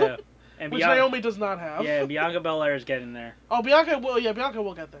athleticism. Yeah. And which Naomi does not have. Yeah, and Bianca Belair is getting there. Oh, Bianca will. Yeah, Bianca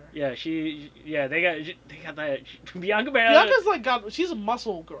will get there. Yeah, they got that. Bianca Belair. Bianca's like she's a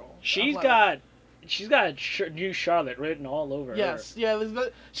muscle girl. She's got new Charlotte written all over her. Yeah.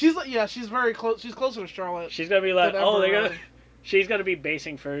 She's very close. She's closer to Charlotte. She's gonna be like, she's gonna be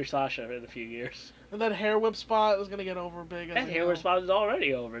basing for Sasha in a few years. And that hair whip spot is gonna get over big. That hair whip spot is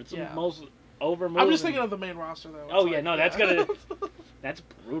already over. It's the most over move. I'm just thinking of the main roster though. Oh yeah, no, that's gonna. That's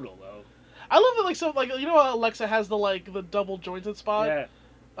brutal though. I love that you know how Alexa has the double jointed spot.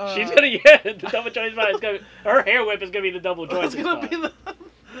 Yeah. She's gonna the double jointed spot is gonna her hair whip is gonna be the double jointed spot. Be the.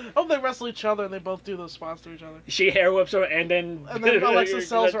 Oh, they wrestle each other and they both do those spots to each other. She hair whips her and then Alexa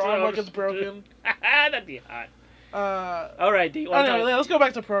sells her arm like it's broken. That'd be hot. All right, D. Anyway, let's go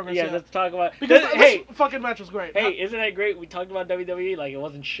back to Progress. Yeah, let's talk about because this fucking match was great. Hey, isn't that great? We talked about WWE like it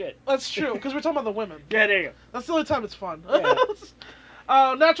wasn't shit. That's true because we're talking about the women. Yeah, there you go. That's the only time it's fun. Yeah.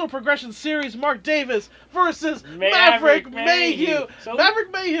 Natural Progression Series, Mark Davis versus Maverick Mayhew. So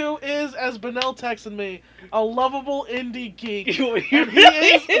Maverick Mayhew is, as Benel texted me, a lovable indie geek. He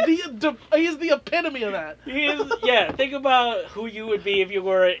is the epitome of that. He is. Yeah, think about who you would be if you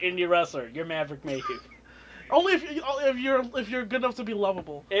were an indie wrestler. You're Maverick Mayhew. Only if you're good enough to be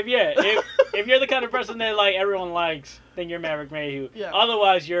lovable. If you're the kind of person that like everyone likes, then you're Maverick Mayhew. Yeah.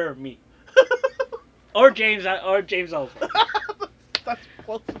 Otherwise, you're me. or James Ellsworth. That's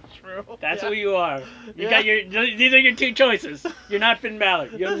close to true. That's yeah. who you are. You Yeah. got your. These are your two choices. You're not Finn Balor.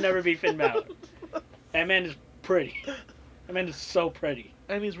 You'll never be Finn Balor. That man is pretty. That man is so pretty.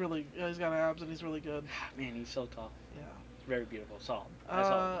 And he's really, he's got abs and he's really good. Man, he's so tall. Yeah. It's very beautiful. Solid. That's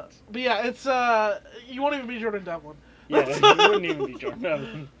all it means. But yeah, it's you won't even be Jordan Devlin. Yeah, it wouldn't even be Jordan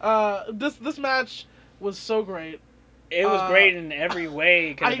Devlin. This match was so great. It was great in every way.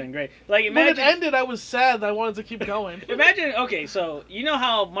 It could have been great. Like imagine when it ended, I was sad. I wanted to keep going. Imagine, okay, so you know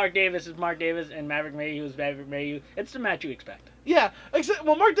how Mark Davis is Mark Davis and Maverick Mayhew is Maverick Mayhew. It's the match you expect. Yeah, except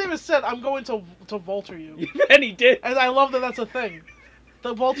well, Mark Davis said, "I'm going to Volter you," And he did. and I love that that's a thing.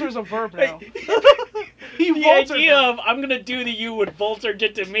 The Volter is a verb now. He The Voltered idea him, of I'm gonna do to you what Volter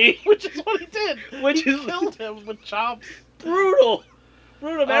did to me, which is what he did. Which he is killed him with chops. brutal.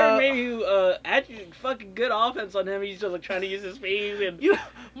 Brutal. Maverick Uh, Mayhew actually fucking good offense on him. He's just like trying to use his speed and You know,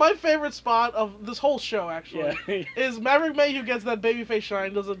 my favorite spot of this whole show actually yeah. is Maverick Mayhew gets that babyface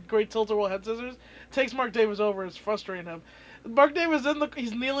shine, does a great tilt-a-whirl head scissors, takes Mark Davis over, is frustrating him. Mark Davis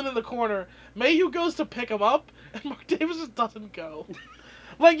he's kneeling in the corner. Mayhew goes to pick him up, and Mark Davis just doesn't go.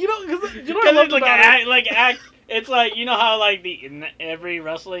 Like cause you know what I loved Like about act. It's like you know how like in every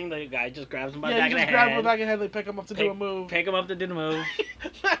wrestling the guy just grabs him by the back he of just the grabbed him head. by the back of the head, they pick him up to do a move. Pick him up to do the move.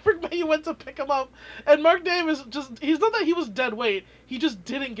 Maverick Mayhew went to pick him up, and Mark Davis he's not that he was dead weight, he just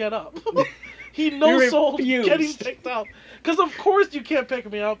didn't get up. He no-sold getting picked up. Because of course you can't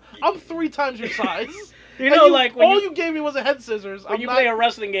pick me up. I'm 3 times your size. You know, like when all you gave me was a head scissors. When you play a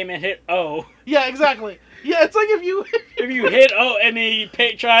wrestling game and hit O. Yeah, exactly. Yeah, it's like if you hit O and then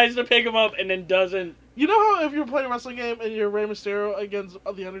he tries to pick him up and then doesn't. You know how if you're playing a wrestling game and you're Rey Mysterio against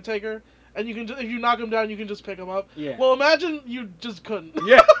the Undertaker, and you can if you knock him down, you can just pick him up. Yeah. Well, imagine you just couldn't.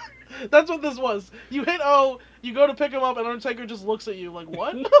 Yeah. That's what this was. You hit O, you go to pick him up, and Undertaker just looks at you like,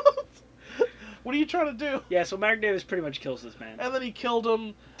 what? What are you trying to do? Yeah, so Mark Davis pretty much kills this man. And then he killed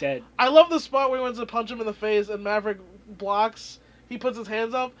him. Dead. I love the spot where he went to punch him in the face, and Maverick blocks. He puts his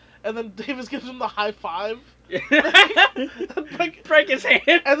hands up, and then Davis gives him the high five. Break his hand.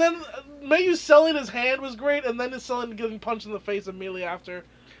 And then Mayhew selling his hand was great, and then his selling getting punched in the face immediately after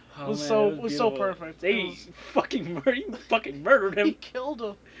was so perfect. They fucking murdered him. He killed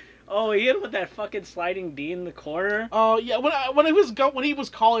him. Oh, he hit him with that fucking sliding D in the corner. Oh yeah, when he was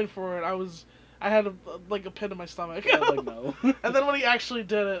calling for it, I had a pin in my stomach. I was like, no. And then when he actually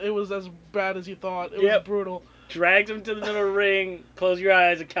did it, it was as bad as you thought. It was brutal. Drags him to the middle of the ring. Close your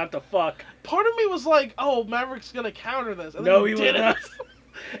eyes and count the fuck. Part of me was like, "Oh, Maverick's gonna counter this." And no, he was not.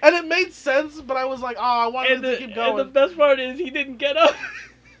 And it made sense, but I was like, "Oh, I wanted him to keep going." And the best part is he didn't get up.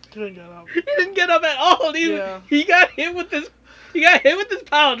 He didn't get up. He didn't get up at all. He got hit with this. He got hit with this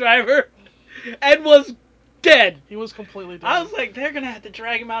pile driver, and was dead. He was completely dead. I was like, they're gonna have to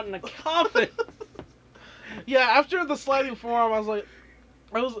drag him out in a coffin. Yeah, after the sliding forearm, I was like,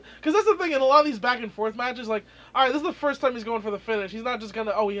 because that's the thing in a lot of these back and forth matches. Like, all right, this is the first time he's going for the finish. He's not just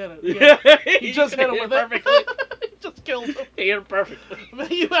gonna, he hit it. He just hit him with perfectly. He just killed him. He hit him perfectly.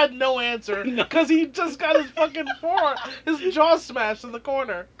 You had no answer because he just got his fucking forearm, his jaw smashed in the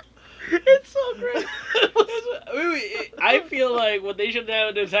corner. It's so great. I feel like what they should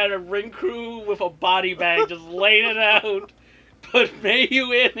have done is had a ring crew with a body bag just laying it out, put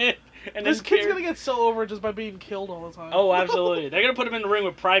Mayhew in it. And this kid's gonna get so over just by being killed all the time. Oh, absolutely. They're gonna put him in the ring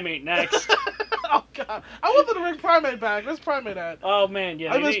with Primate next. Oh god, I wanted to bring Primate back. Where's Primate at? Oh man,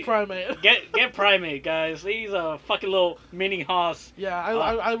 yeah. I miss Primate. Get Primate, guys. He's a fucking little mini hoss. Yeah,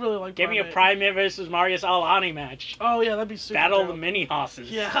 I really like. Give me a Primate versus Marius Al-Ani match. Oh yeah, that'd be super. Battle of the mini hosses.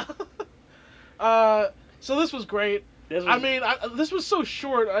 Yeah. So this was great. This was so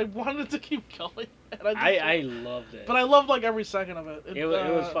short. I wanted to keep going. And I loved it. But I loved like every second of it. It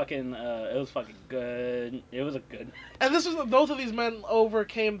was fucking good. It was a good. And this was both of these men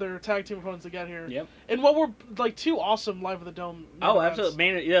overcame their tag team opponents to get here. Yep. And what were like 2 awesome Live at the Dome.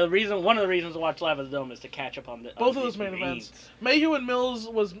 Absolutely. One of the reasons to watch Live at the Dome is to catch up on both of those main events. Mayhew and Mills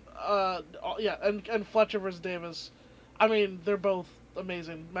was and Fletcher versus Davis. I mean, they're both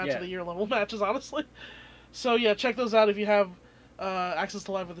amazing match of the year level matches, honestly. So yeah, check those out if you have access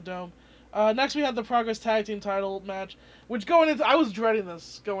to Live at the Dome. Next we had the Progress Tag Team title match, which I was dreading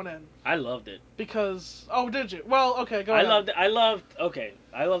this going in. I loved it. Because did you? Well, okay, go ahead. I loved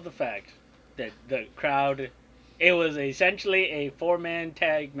the fact that the crowd, it was essentially a 4-man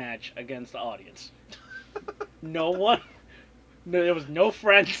tag match against the audience. There was no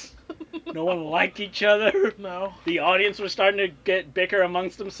friends. No one liked each other. No. The audience was starting to get bicker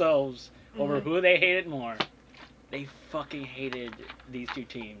amongst themselves over who they hated more. They fucking hated these two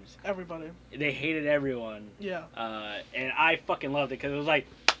teams. Everybody. They hated everyone. Yeah. And I fucking loved it because it was like,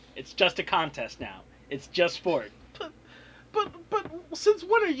 it's just a contest now. It's just sport. But since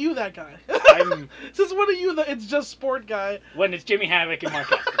when are you that guy? I'm Since when are you the it's just sport guy? when it's Jimmy Havoc and Mark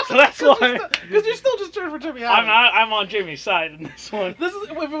Haskins. So that's Because why. you're still just cheering for Jimmy Havoc. I'm on Jimmy's side in this one. This is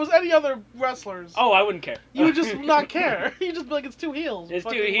if it was any other wrestlers, Oh, I wouldn't care. you would just not care. You just be like it's two heels. It's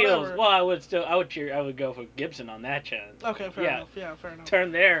two fucking heels. whatever. Well, I would cheer. I would go for Gibson on that chance. Okay, fair Yeah. enough. Yeah, fair enough.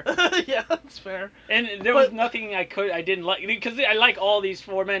 Turn there. Yeah, that's fair. And there was But- nothing I didn't like because I like all these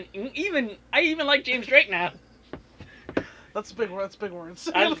four men. I even like James Drake now. That's big. That's big words.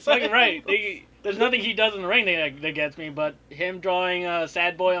 I'm fucking right. There's nothing he does in the ring that gets me, but him drawing a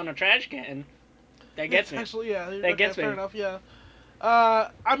sad boy on a trash can, that gets me. Actually, yeah. That gets fair me. enough. Yeah.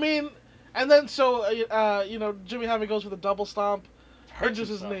 I mean, and then so Jimmy Havoc goes for the double stomp, Hurts injures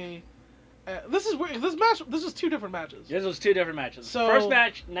his himself. knee. This is weird. This match. This is two different matches. This was two different matches. So- First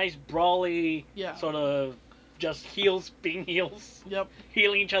match, nice brawly, Yeah. sort of just heels being heels, Yep.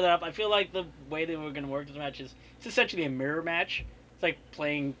 healing each other up. I feel like the way they were going to work this match is it's essentially a mirror match. It's like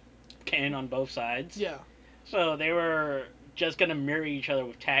playing Ken on both sides. Yeah. So they were just going to mirror each other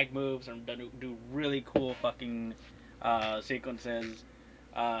with tag moves and do really cool fucking sequences.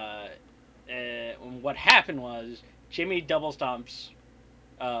 And what happened was Jimmy double stomps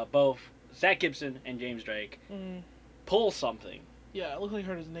both Zach Gibson and James Drake. Mm. Pull something. Yeah. It looked like he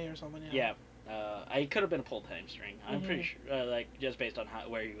hurt his knee or something. Yeah. Yeah. I could have been a pulled hamstring. I'm Mhm. pretty sure, like just based on how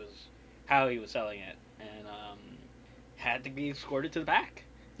he was selling it, and had to be escorted to the back.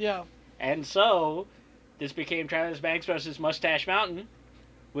 Yeah. And so, this became Travis Banks versus Mustache Mountain,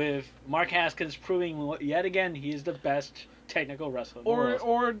 with Mark Haskins proving yet again he is the best technical wrestler in the world.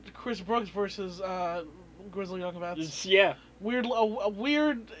 Or Chris Brooks versus Grizzly Young Vets. Yeah, Weird. A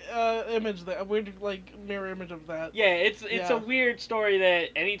weird image that. A weird like mirror image of that. yeah. It's Yeah. a weird story that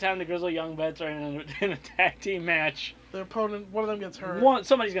anytime the Grizzly Young Vets are in a tag team match, Their opponent, one of them gets hurt.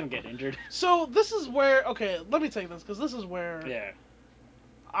 somebody's gonna get injured. So this is where okay. Let me take this because this is where Yeah.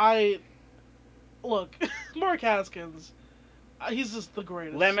 I look. Mark Haskins. He's just the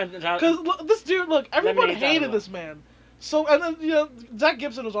greatest. Because this dude, look, everyone Lemonade's out of hated luck. this man. So and then Zach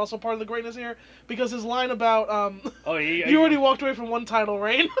Gibson was also part of the greatness here because his line about Oh, you already walked away from one title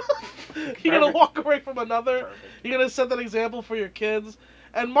reign, you're gonna Perfect. walk away from another. Perfect. You're gonna set that example for your kids.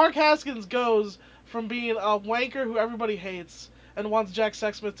 And Mark Haskins goes from being a wanker who everybody hates and wants Jack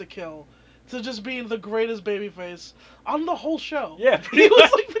Sexsmith to kill to just being the greatest babyface on the whole show. Yeah, He pretty was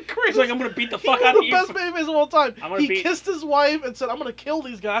much. like the greatest. He's like, I'm gonna beat the He fuck was out of the you. best babyface of all time. I'm gonna He beat- kissed his wife and said, "I'm gonna kill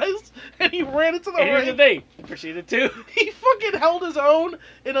these guys," and he ran into the And here's the ring. thing. He proceeded to. He fucking held his own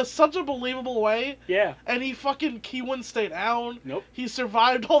in such a believable way, Yeah. and he wouldn't stay down. Nope. He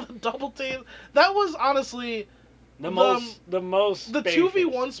survived all the double teams. That was honestly The most the babyface.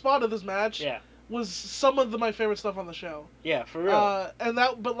 2v1 spot of this match. Yeah. Was some of my favorite stuff on the show. Yeah, for real. And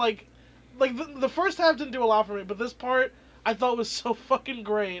that, but like the first half didn't do a lot for me, but this part I thought was so fucking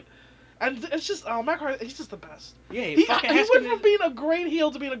great. And it's just, Matt Hardy, he's just the best. Yeah, He fucking went Haskins from being a great heel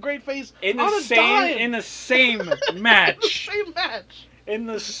to being a great face in on the a same dime. in the same In the match. same match. In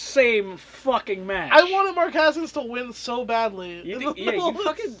the same fucking match. I wanted Mark Haskins to win so badly. You, in the yeah, middle you of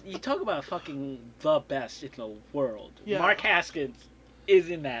fucking this. you talk about fucking the best in the world. Yeah. Mark Haskins is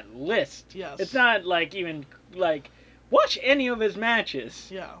in that list. Yes. It's not like even like watch any of his matches.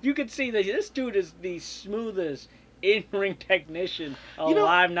 Yeah. You could see that this dude is the smoothest in-ring technician You know-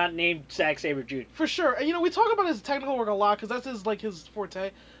 alive, not named Zack Sabre Jr. For sure. And we talk about his technical work a lot because that's his forte.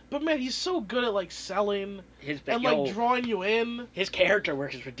 But man, he's so good at like selling His and yo, like drawing you in. his character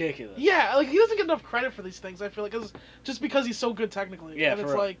work is ridiculous. Yeah, like he doesn't get enough credit for these things. I feel like just because he's so good technically. Yeah, and for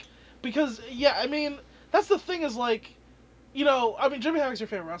it's real. like because I mean that's the thing is like, I mean Jimmy Havoc's your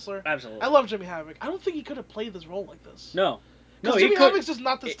favorite wrestler. Absolutely. I love Jimmy Havoc. I don't think he could have played this role like this. No. Because he Jimmy could- Havoc's just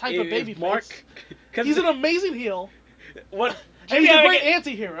not this type of if baby Mark, face. 'cause He's an amazing heel. what And Jimmy he's a Havoc great is-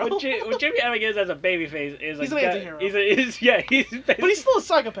 anti-hero. what Jimmy Havoc is as a babyface is He's like an that- anti-hero. But But he's still a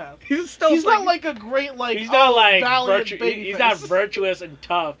psychopath. he's still He's not like a great he's not like valiant virtu- baby he's face. not virtuous and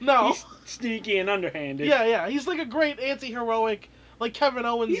tough. No. He's sneaky and underhanded. Yeah. He's like a great anti-heroic, like Kevin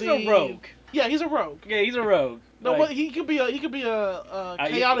Owens. He's a rogue. Yeah, he's a rogue. Yeah, he's a rogue. No, Like, but he could be a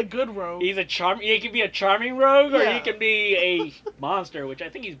chaotic good rogue. he's a he could be a charming rogue, or he Yeah. can be a monster, which I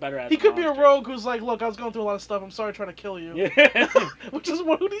think he's better at. He could be a rogue who's like, look, I was going through a lot of stuff. I'm sorry trying to kill you. Yeah. Which is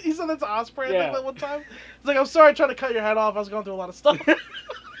what he said that to Osprey I Yeah. think that one time. He's like, I'm sorry trying to cut your head off. I was going through a lot of stuff.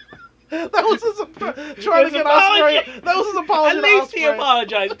 That was trying to His get Osprey. apology. That was his apology At to least he Osprey.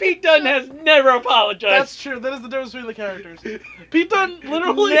 apologized. Pete Dunne has never apologized. That's true. That is the difference between the characters. Pete Dunne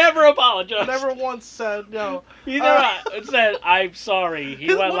literally never apologized. never once said no. He never said, "I'm sorry." He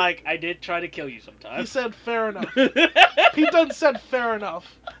went what- like, "I did try to kill you He sometimes." said fair enough. Pete Dunne said fair enough.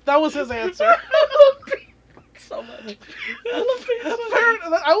 That was his answer. I love Pete so much. I love Pete so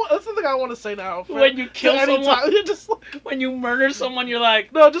much. That's the thing I want to say now. When you kill someone, you're just like, when you murder someone, you're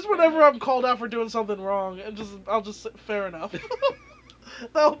like, no, just whenever I'm called out for doing something wrong, and I'll just say fair enough.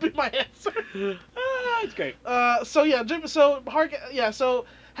 That'll be my answer. It's great. So yeah, so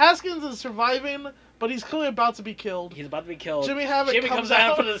Haskins is surviving, but he's clearly about to be killed. He's about to be killed. Jimmy Havoc Jimmy comes comes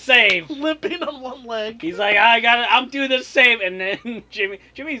out for the save. limping on one leg. He's like, I'm doing this save, and then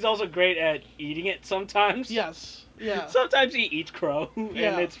Jimmy's also great at eating it sometimes. Yes. Yeah. Sometimes he eats crow,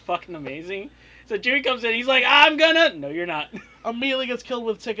 Yeah. and it's fucking amazing. So Jimmy comes in, he's like, I'm gonna. No, you're not. Immediately gets killed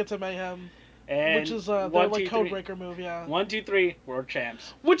with Ticket to Mayhem, And which is their one, like two, three. Codebreaker move. Yeah. 1, 2, 3, world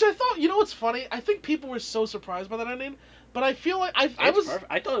champs. Which I thought, you know what's funny? I think people were so surprised by that ending, but I feel like I was. Perfect.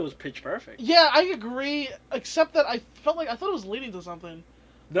 I thought it was pitch perfect. Yeah, I agree. Except that I thought it was leading to something.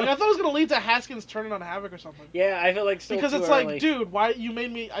 No. Like, I thought it was gonna lead to Haskins turning on Havoc or something. Yeah, I feel like still Because too it's early. like, dude, why you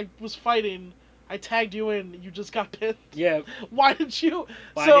made me? I was fighting. I tagged you in. You just got pinned. Yeah. Why did you?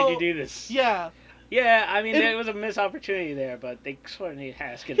 Why did you do this? Yeah. Yeah, I mean, there was a missed opportunity there, but they sort of need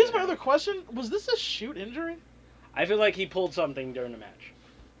Haskins. Here's my other question: was this a shoot injury? I feel like he pulled something during the match.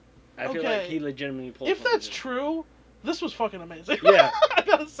 I feel like Okay. he legitimately pulled If something. that's true, this was fucking amazing. Yeah. I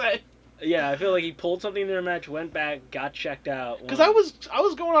gotta say. Yeah, I feel like he pulled something during the match, went back, got checked out. Because I was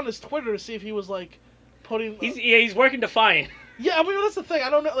going on his Twitter to see if he was like putting. He's working Defiant. Yeah, I mean that's the thing. I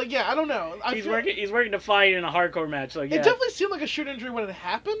don't know. Like, yeah, I don't know. He's working Defiant in a hardcore match. So yeah. It definitely seemed like a shoot injury when it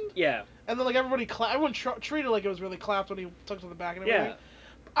happened. Yeah. And then like everyone treated like it was really clapped when he took to the back and everything. Yeah.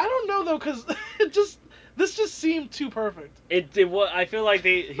 I don't know though, because this just seemed too perfect. I feel like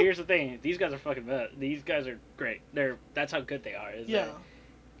here's the thing. These guys are fucking bad. These guys are great. That's how good they are. Yeah.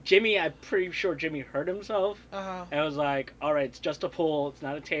 Jimmy, I'm pretty sure Jimmy hurt himself. Uh-huh. And was like, all right, it's just a pull. It's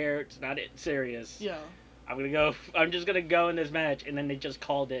not a tear. It's not serious. Yeah. I'm just gonna go in this match, and then they just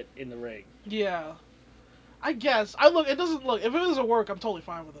called it in the ring. Yeah. I guess. It doesn't look. If it was a work, I'm totally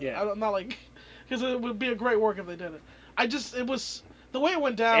fine with it. Yeah. I'm not like, because it would be a great work if they did it. It was the way it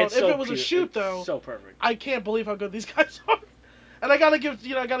went down. It's If so it was a shoot it's though, so perfect. I can't believe how good these guys are. And I gotta give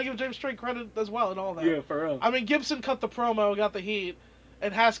James Strait credit as well and all that. Yeah, for real. I mean, Gibson cut the promo, got the heat,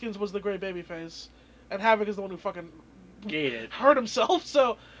 and Haskins was the great babyface, and Havoc is the one who fucking hurt himself.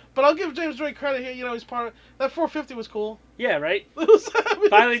 So, but I'll give James Strait credit here. You know, he's part of that. 450 was cool. Yeah, right. It was,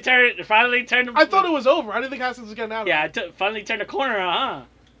 finally turned. I thought it was over. I didn't think Haskins was getting out of it. Yeah, finally turned the corner, huh?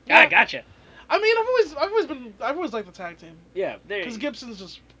 Yeah. I gotcha. I mean, I've always liked the tag team. Yeah, because Gibson's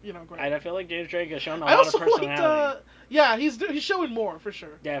just great. And I feel like James Drake has shown a I lot of also personality. yeah, he's showing more for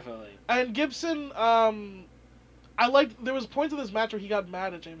sure. Definitely. And Gibson, there was points in this match where he got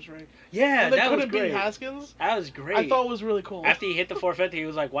mad at James Drake. Yeah, and they that was couldn't great. beat Haskins. That was great. I thought it was really cool. After he hit the 450, he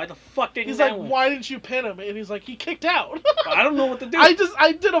was like, "Why the fuck didn't?" He's like, "Why didn't you pin him?" And he's like, "He kicked out." I don't know what to do. I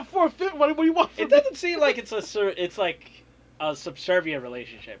did a 450. What do you want from It doesn't seem like it's like a subservient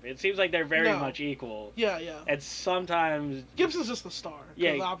relationship. It seems like they're very much equal. Yeah, yeah. And sometimes Gibson's just the star.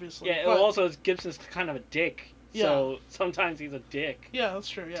 Yeah, obviously. Yeah. But Also, Gibson's kind of a dick. Yeah. So sometimes he's a dick. Yeah, that's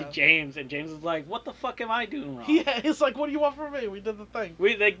true. Yeah. To James, and James is like, "What the fuck am I doing wrong?" Yeah, he's like, "What do you want from me? We did the thing.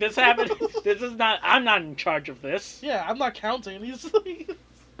 This happened. This is not. I'm not in charge of this." Yeah, I'm not counting. He's like,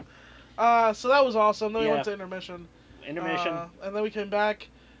 so that was awesome. Then we went to intermission. And then we came back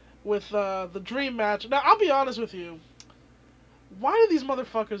with the dream match. Now I'll be honest with you. Why did these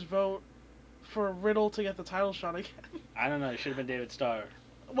motherfuckers vote for Riddle to get the title shot again? I don't know. It should have been David Starr.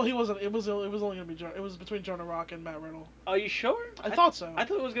 Well, he wasn't. It was only gonna be it was between Jonah Rock and Matt Riddle. Are you sure? I thought so. I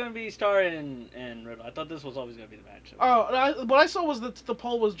thought it was gonna be Starr and Riddle. I thought this was always gonna be the match. What I saw was that the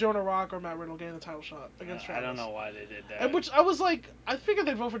poll was Jonah Rock or Matt Riddle getting the title shot against Travis. I don't know why they did that. And which I was like, I figured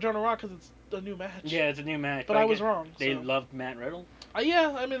they'd vote for Jonah Rock because it's a new match. Yeah, it's a new match. But I was wrong. They loved Matt Riddle.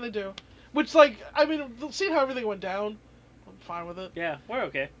 Yeah, I mean they do. Which seeing how everything went down, I'm fine with it. Yeah, we're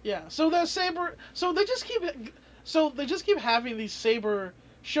okay. Yeah. So the Saber. So they just keep having these Saber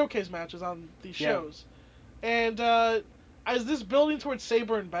showcase matches on these shows, and is this building towards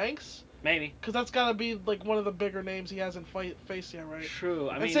Saber and Banks? Maybe. Because that's gotta be like one of the bigger names he hasn't faced yet, right?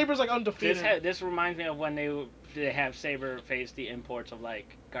 True. I mean, Saber's like undefeated. This reminds me of when they have Saber face the imports of like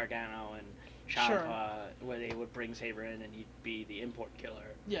Gargano and Ciampa, where they would bring Saber in and he'd be the import killer.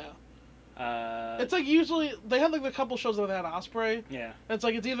 Yeah. It's like usually they had like a couple shows where they had Osprey. Yeah. And it's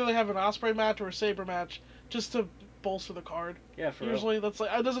like it's either they have an Osprey match or a Saber match just to bolster the card. Yeah, for real. Usually, that's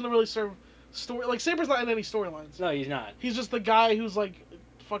like it doesn't really serve story. Like Saber's not in any storylines. No, he's not. He's just the guy who's like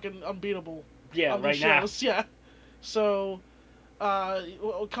fucking unbeatable Yeah, on the right now. shows. Yeah. So,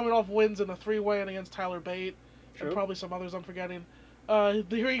 coming off wins in a 3-way and against Tyler Bate and True. probably some others I'm forgetting.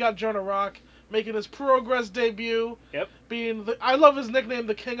 Here you got Jonah Rock making his Progress debut. Yep. I love his nickname,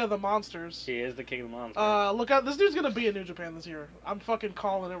 the King of the Monsters. He is the king of the monsters. Look out, this dude's gonna be in New Japan this year. I'm fucking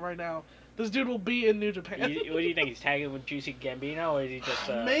calling it right now. This dude will be in New Japan. What do you think? He's tagging with Juicy Gambino, or is he just?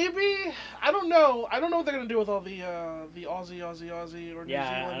 Maybe, I don't know. I don't know what they're gonna do with all the Aussie or New Yeah,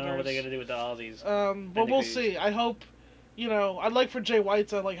 Zealanders. I don't know what they're gonna do with the Aussies. But we'll see. I hope. I'd like for Jay White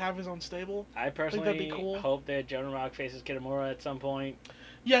to like have his own stable. I I think that'd personally be cool. hope that Jonah Rock faces Kitamura at some point.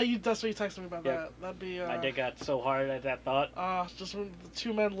 Yeah, that's what you texted me about Yep. that. That'd be. My dick got so hard at that thought. Just when the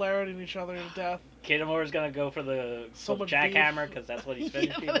two men lariating each other to death. Kitamura's gonna go for the So much jackhammer because that's what he's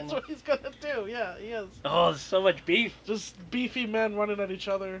finished yeah, that's people. what he's gonna do. Yeah, he is. Oh, there's so much beef. Just beefy men running at each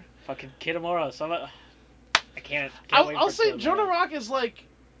other. Fucking Kitamura. I can't wait I'll for say Kitamura. Jonah Rock is like,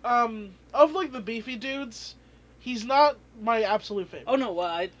 of like the beefy dudes, he's not my absolute favorite. Oh no, well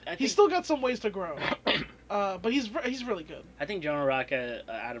I think He's still got some ways to grow. But he's really good. I think Jonah Rock,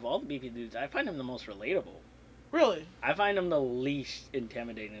 out of all the beefy dudes, I find him the most relatable. Really. I find him the least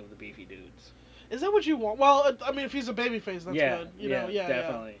intimidating of the beefy dudes. Is that what you want? Well, I mean, if he's a babyface, that's yeah, good. Yeah,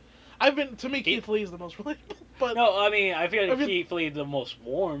 definitely. To me, Keith Lee is the most relatable. But no, I mean, I feel like I mean- Keith Lee the most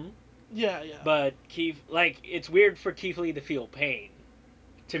warm, yeah. but it's weird for Keith Lee to feel pain,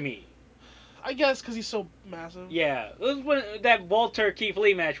 to me. I guess because he's so massive. Yeah, it was when that Walter Keith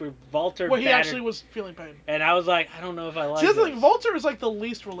Lee match where Walter Where he battered, actually was feeling pain. and I was like, I don't know if I like See, that's the this. thing. Walter is like the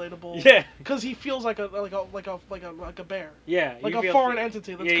least relatable. Yeah, Because he feels like a bear. yeah, Like he a feels- foreign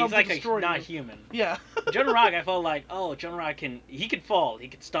entity that's yeah, come he's to like destroy not you. human. Yeah. Jonah Rock, I felt like, Jonah Rock he could fall, he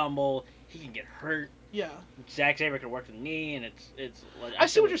could stumble, he can get hurt. Yeah. Zack Sabre could work the knee, and it's. Like, I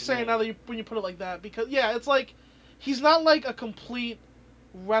see feel what you're saying now that when you put it like that, because it's like he's not like a complete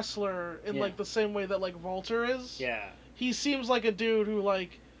wrestler in Yeah. like the same way that like Walter is. Yeah. He seems like a dude who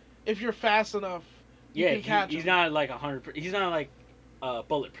like, if you're fast enough, you can catch he's him. not like 100. He's not like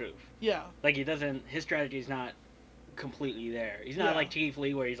bulletproof. Yeah. Like he doesn't. His strategy is not completely there. He's not Yeah. like Keith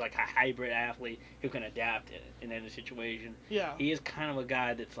Lee where he's like a hybrid athlete who can adapt in any situation. Yeah. He is kind of a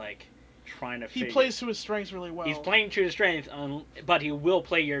guy that's like trying to. He plays to his strengths really well. He's playing to his strengths, but he will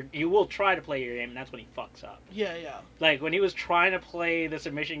try to play your game, and that's when he fucks up. Yeah. Like when he was trying to play the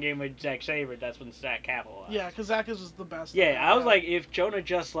submission game with Zack Sabre, that's when Zack capitalized. Yeah, because Zack is just the best. Yeah, I was like, if Jonah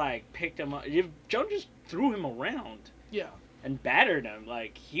just like picked him up, if Jonah just threw him around, yeah, and battered him,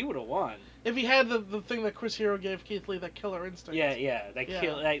 like he would have won. If he had the thing that Chris Hero gave Keith Lee, that killer instinct. Yeah,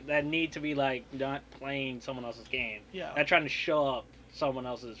 that need to be like not playing someone else's game, Yeah. not trying to show up someone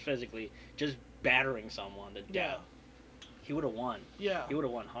else's physically, just battering someone to death. Yeah. He would have won. Yeah. He would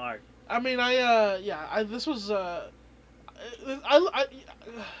have won hard. I mean, this was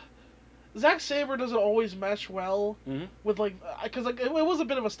Zack Sabre doesn't always mesh well with like, because like it was a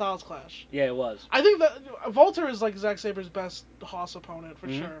bit of a styles clash. Yeah, it was. I think that Walter is like Zack Sabre's best Haas opponent for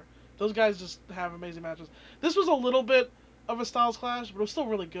Mhm. sure. Those guys just have amazing matches. This was a little bit of a styles clash, but it was still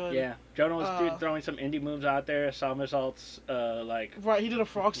really good. Yeah, Jonah was throwing some indie moves out there, somersaults, like right. He did a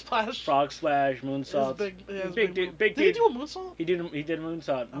frog splash. frog splash, moonsaults. Big dude. did he do a moonsault? He did a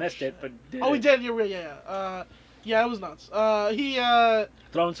moonsault, Oh, missed shit. it, but did Oh, it. he did. Yeah. Yeah, it was nuts.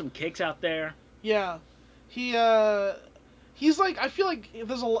 Throwing some kicks out there. Yeah, he's like, I feel like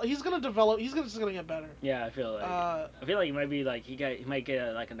there's he's gonna develop. He's just gonna get better. Yeah, I feel like he might be like he might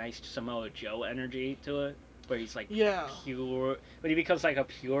get like a nice Samoa Joe energy to it, where he's like pure, but he becomes like a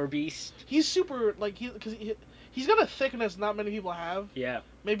pure beast. He's super like he's got a thickness not many people have. Yeah.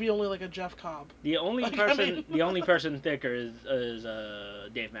 Maybe only like a Jeff Cobb. The only person thicker is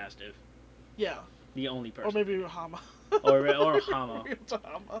Dave Mastiff. Yeah. The only person. Or maybe Hama. or Hama.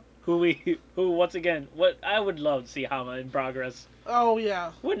 Who once again, what I would love to see Hama in Progress. Oh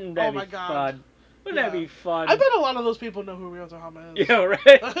yeah. Wouldn't that my be God. fun? Wouldn't that be fun? I bet a lot of those people know who Ryota Hama is. Yeah,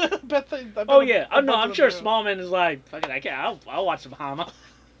 right. I bet I'm sure Smallman is like, fuck it, I'll watch some Hama.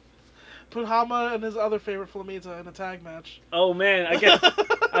 Put Hama and his other favorite Flamita in a tag match. Oh man,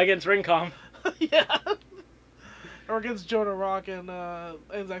 against Rincom. Yeah. Or against Jonah Rock and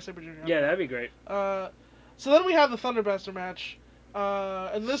Zack Sabre Jr. Yeah, that'd be great. So then we have the Thunderbuster match,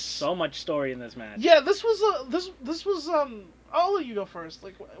 and this so much story in this match. Yeah, this was I'll let you go first.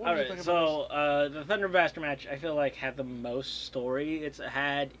 Like, what do you think about this? The Thunderbuster match, I feel like had the most story it's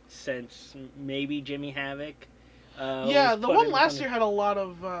had since maybe Jimmy Havoc. The one last year had a lot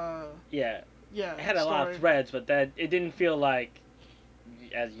of yeah. Yeah, it had a lot of threads, but that it didn't feel like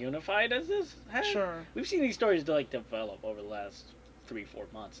as unified as this has. Sure. We've seen these stories like develop over the last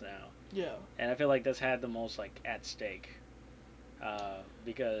 3-4 months now, Yeah. and I feel like this had the most like at stake.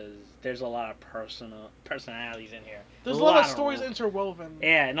 Because there's a lot of personalities in here. There's a lot of stories interwoven.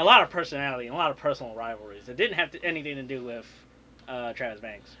 Yeah, and a lot of personality and a lot of personal rivalries. It didn't have anything to do with Travis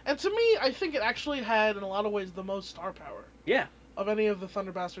Banks. And to me, I think it actually had, in a lot of ways, the most star power. Yeah. Of any of the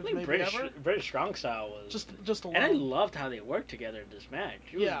Thunder Bastards, I think maybe ever. British Strong Style was just alone. and I loved how they worked together in this match.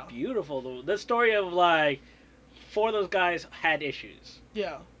 It was Yeah. beautiful. The story of like 4 of those guys had issues.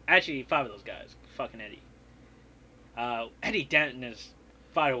 Yeah. Actually, 5 of those guys. Fucking Eddie. Eddie Denton is,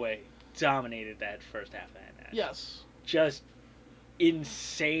 by the way, dominated that first half of that match. Yes. Just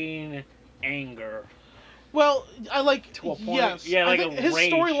insane anger. Well, I like to a point. yes. Yeah, like I think a his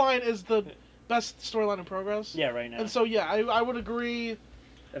rage. storyline is the best storyline in progress. Yeah, right now. And so yeah, I would agree.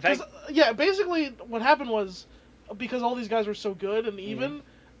 The fact, Yeah, basically what happened was because all these guys were so good and even,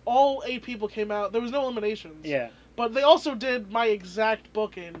 all 8 people came out. There was no eliminations. yeah. But they also did my exact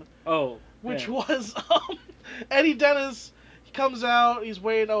booking, Oh, which yeah. was Eddie Dennis. He comes out. He's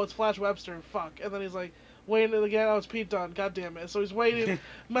waiting. Oh, it's Flash Webster. Fuck. And then he's like waiting again. Oh, it's Pete Dunne. God damn it. So he's waiting.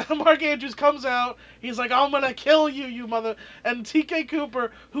 Mark Andrews comes out. He's like, I'm gonna kill you, you mother. And TK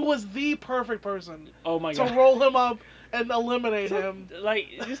Cooper, who was the perfect person Oh my to god. roll him up and eliminate him. Like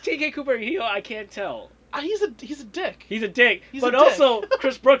this TK Cooper heel, I can't tell. He's a dick. He's a dick. He's but a dick. also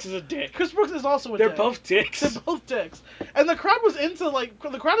Chris Brooks is a dick. Chris Brooks is also a They're dick. both dicks. They're both dicks. And the crowd was into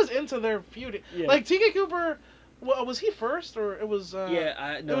the crowd is into their feud. Yeah. Like TK Cooper, was he first or it was?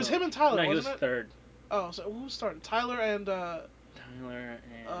 Yeah, no. It was him and Tyler. No, wasn't he was it? third. Oh, so who started? Tyler and Tyler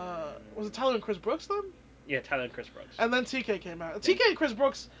and was it Tyler and Chris Brooks then? Yeah, Tyler and Chris Brooks. And then TK came out. Yeah. TK and Chris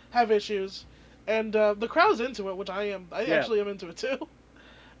Brooks have issues, and the crowd's into it, which I am. I actually am into it too.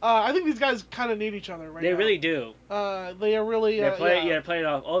 I think these guys kind of need each other right now. They really do. They are really. They're playing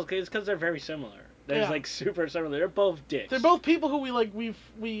off. Oh, it's because they're very similar. They're like super similar. They're both dicks. They're both people who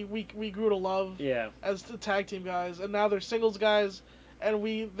we grew to love. Yeah. As the tag team guys, and now they're singles guys,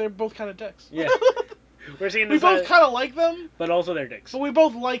 and they're both kind of dicks. Yeah. We're seeing this. We both kind of like them, but also they're dicks. But we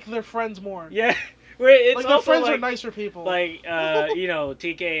both like their friends more. Yeah. It's like also their friends like, are nicer people. Like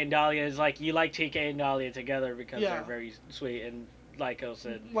TK and Dahlia is like you like TK and Dahlia together because they're very sweet and Lycos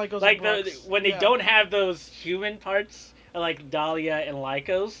and when they don't have those human parts like Dahlia and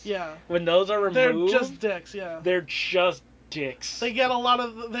Lycos. Yeah. When those are removed, they're just dicks. Yeah. They're just dicks. They get a lot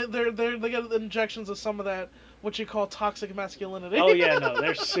of they get injections of some of that what you call toxic masculinity. Oh yeah, no,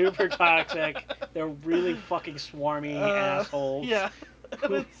 they're super toxic. They're really fucking swarmy assholes. Yeah.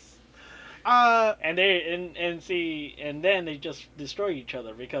 And then they just destroy each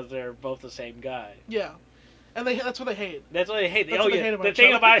other because they're both the same guy. Yeah. And that's what they hate. That's what they hate. That's what they hate about the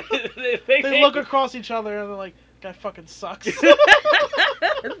thing about they look across each other and they're like, "Guy fucking sucks."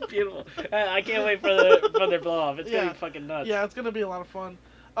 It's beautiful. I can't wait for their blow off. It's gonna be fucking nuts. Yeah, it's gonna be a lot of fun.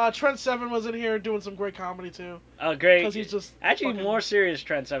 Trent Seven was in here doing some great comedy too. Oh, great! Because he's just actually more serious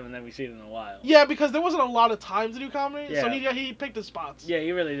Trent Seven than we've seen in a while. Yeah, because there wasn't a lot of time to do comedy, so he picked his spots. Yeah,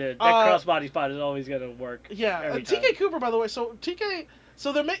 he really did. That crossbody spot is always gonna work. Yeah, and TK Cooper, by the way,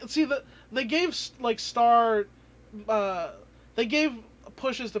 they gave like they gave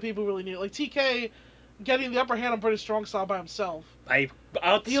pushes to people who really need it. Like TK getting the upper hand on British Strong Style by himself. By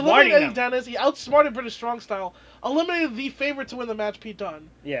he eliminated Eddie Dennis. He outsmarted British Strong Style. Eliminated the favorite to win the match, Pete Dunne.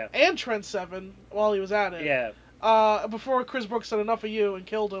 Yeah. And Trent Seven while he was at it. Yeah. Before Chris Brooks said enough of you and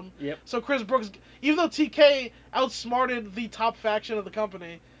killed him. Yep. So Chris Brooks, even though TK outsmarted the top faction of the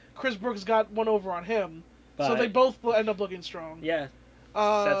company, Chris Brooks got one over on him. But so they both end up looking strong. Yeah.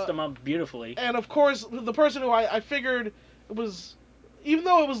 Sets them up beautifully. And of course, the person who I figured was, even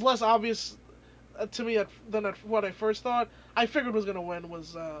though it was less obvious to me than what I first thought, I figured was going to win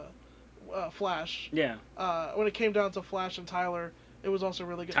was Flash. Yeah. When it came down to Flash and Tyler, it was also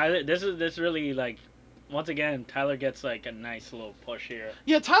really good. Tyler, this really like, once again, Tyler gets like a nice little push here.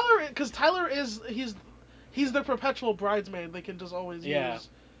 Yeah, Tyler, because Tyler he's the perpetual bridesmaid they can just always use.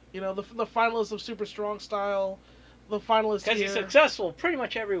 You know, the finalist of Super Strong Style, the finalist here. Because he's successful pretty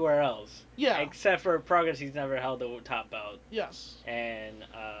much everywhere else. Yeah. Except for Progress, he's never held the top belt. Yes. And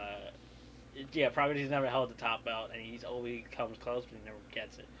Progress, he's never held the top belt, and he's always comes close, but he never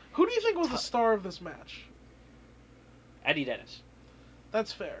gets it. Who do you think was the star of this match? Eddie Dennis.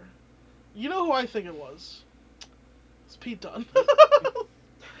 That's fair. You know who I think it was? It's Pete Dunne.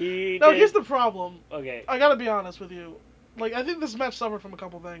 Here's the problem. Okay. I gotta be honest with you. Like, I think this match suffered from a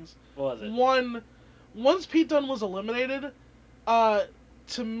couple things. What was it? One, once Pete Dunne was eliminated, to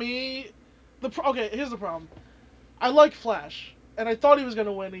me, here's the problem. I like Flash, and I thought he was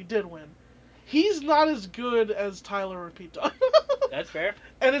gonna win. He did win. He's not as good as Tyler or Pete Dunne. That's fair.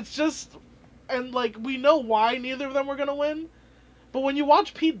 And it's just, and like we know why neither of them were gonna win, but when you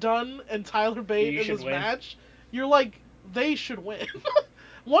watch Pete Dunne and Tyler Bate You in should this win. match, you're like, they should win.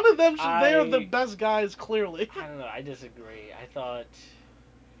 One of them should. They are the I best guys, clearly. I don't know. I disagree. I thought.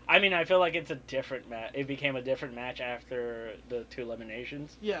 I mean, I feel like it's a different match. It became a different match after the 2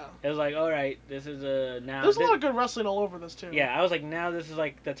 eliminations. Yeah. It was like, all right, this is a now. There's a lot of good wrestling all over this too. Yeah, I was like, now this is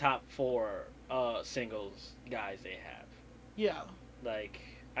like the top 4 singles guys they have. Yeah. Like,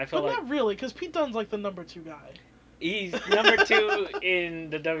 I But felt like not really, because Pete Dunne's like the number 2 guy. he's number 2 in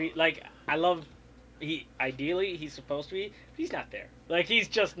the W. Like, I love. He ideally he's supposed to be. But he's not there. Like, he's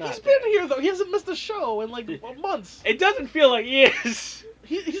just He's not been there. here though. He hasn't missed a show in like months. It doesn't feel like he is.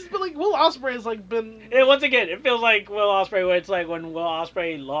 He's been like Will Ospreay has like been. And once again, it feels like Will Ospreay. Where it's like when Will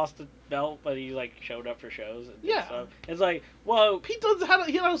Ospreay lost the belt, but he like showed up for shows and did Yeah. stuff. It's like, well, Pete Dunne's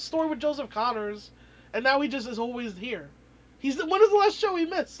he had a story with Joseph Connors, and now he just is always here. When is the last show he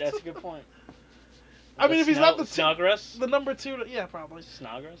missed? that's a good point. I mean, if he's not Snodgrass, the number 2, yeah, probably.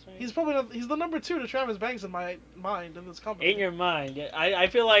 Snodgrass, maybe. He's probably not, he's the number 2 to Travis Banks in my mind in this company. In your mind, yeah, I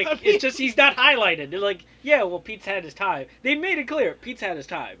feel like I mean- it's just he's not highlighted. They're like, yeah, well, Pete's had his time. They made it clear Pete's had his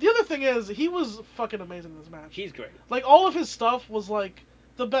time. The other thing is, he was fucking amazing in this match. He's great. Like all of his stuff was like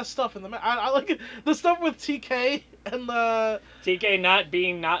the best stuff in the match. I like the stuff with TK and the TK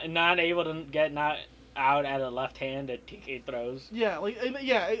not able to get not out at a left hand that TK throws. yeah, like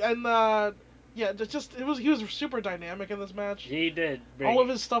yeah, just he was super dynamic in this match. He did. All of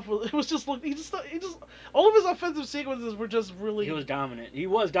his stuff was it was just like he just all of his offensive sequences were just really He was dominant. He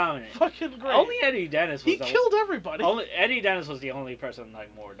was dominant. fucking great. Only Eddie Dennis was he killed everybody. Eddie Dennis was the only person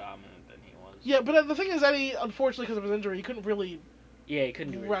like more dominant than he was. Yeah, but the thing is, Eddie, unfortunately, because of his injury, he couldn't really Yeah, he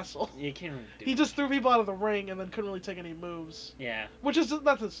couldn't wrestle. He can't really do He just threw people out of the ring and then couldn't really take any moves. Yeah. Which is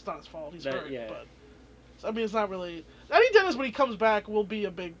not his fault. He's hurt. Yeah. But I mean, it's not really. Eddie Dennis, when he comes back, will be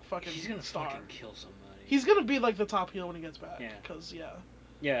a big fucking He's gonna star. fucking kill somebody. He's gonna be like the top heel when he gets back. Yeah. Cause yeah.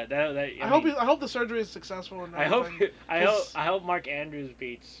 Yeah, that I hope the surgery is successful. And I hope everything, I hope Mark Andrews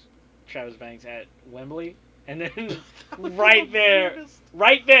beats Travis Banks at Wembley, and then right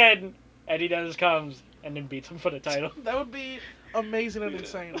then Eddie Dennis comes and then beats him for the title. That would be amazing and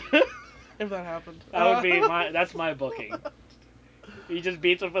insane if that happened. That would be that's my booking. He just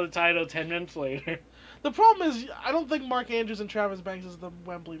beats him for the title 10 minutes later. The problem is, I don't think Mark Andrews and Travis Banks is the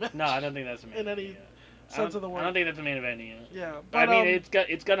Wembley match. No, I don't think that's the main in any event. sense of the word. I don't think that's the main event either. Yeah, But but I mean,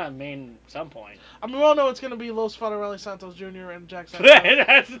 it's gonna main some point. I mean, we all know it's gonna be Los Farrelly Santos Jr. and Jack Santos.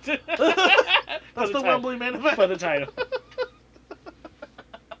 That's That's the Wembley main event for the title.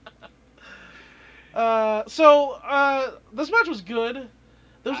 This match was good.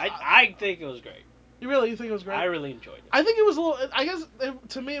 I think it was great. You think it was great? I really enjoyed it. I think it was a little. I guess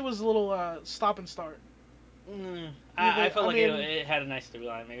to me it was a little stop and start. I felt like it had a nice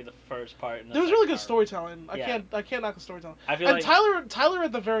storyline. Maybe the first part. And there was really good storytelling. I can't knock the storytelling. I feel and like Tyler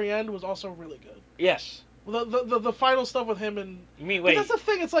at the very end was also really good. Yes. The final stuff with him and. You mean wait? That's the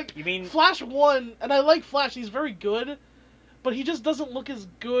thing. It's like you mean Flash won, and I like Flash. He's very good, but he just doesn't look as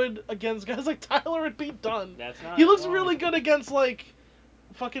good against guys like Tyler and Pete Dunne. That's not. He looks really good against like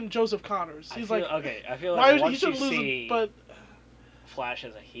fucking Joseph Connors. He's like okay. I feel like once he shouldn't you lose see it, but Flash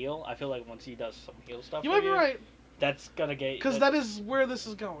as a heel, I feel like once he does some heel stuff, you might be right. That's gonna get because that is where this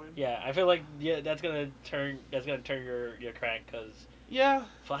is going. Yeah, I feel like that's gonna turn your crank because yeah,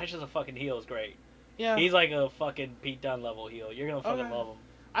 Flash as a fucking heel is great. Yeah, he's like a fucking Pete Dunne level heel. You're gonna fucking love him.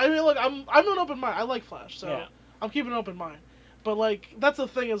 I mean, look, I'm an open mind. I like Flash, so yeah. I'm keeping an open mind. But like that's the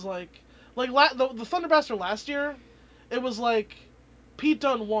thing is like the Thunderbasters last year, it was like Pete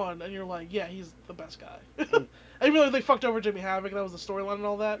Dunne won, and you're like, yeah, he's the best guy. And even though they fucked over Jimmy Havoc, that was the storyline and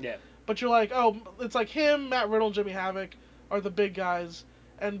all that. Yeah. But you're like, oh, it's like him, Matt Riddle, and Jimmy Havoc are the big guys,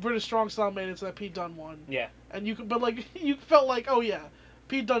 and British Strong Style made it so that Pete Dunne won. Yeah. And you felt like, oh yeah,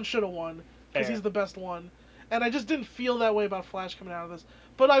 Pete Dunne should have won because he's the best one. And I just didn't feel that way about Flash coming out of this.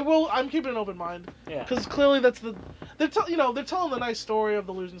 But I'm keeping an open mind. Yeah. Because clearly they're telling the nice story of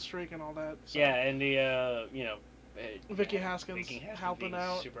the losing streak and all that. So. Yeah, and the Vicky Haskins helping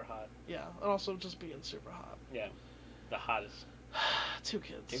out. Super hot. Yeah, and also just being super hot. Yeah, the hottest. Two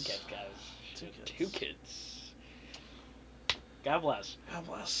kids. Two kids, guys. Two kids. God bless. God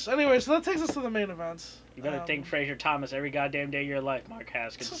bless. Anyway, so that takes us to the main event. You better thank Fraser Thomas every goddamn day of your life, Mark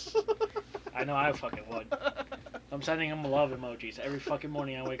Haskins. I know I fucking would. I'm sending him love emojis every fucking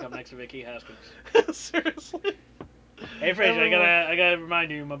morning I wake up next to Vicky Haskins. Seriously. Hey Fraser, I gotta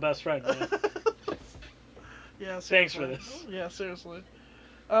remind you, you're my best friend, man. Yeah, seriously. Thanks for this. Yeah, seriously.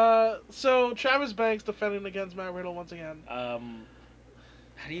 So Travis Banks defending against Matt Riddle once again. How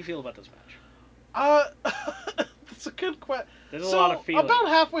do you feel about this match? It's a good question. There's a lot of So feeling. about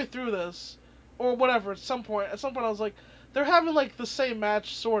halfway through this, or whatever, at some point I was like, they're having like the same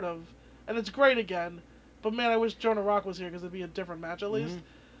match sort of, and it's great again. But man, I wish Jonah Rock was here because it'd be a different match at least.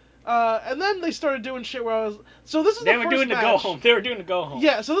 Mhm. And then they started doing shit where I was. So this is They the were first doing the match. go home. They were doing the go home.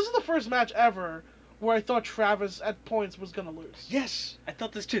 Yeah, so this is the first match ever where I thought Travis at points was gonna lose. Yes, I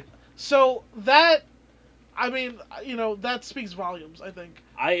thought this too. So that, I mean, that speaks volumes. I think.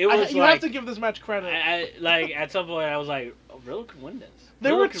 It was You like have to give this match credit. like at some point I was like, oh, Riddle could win this.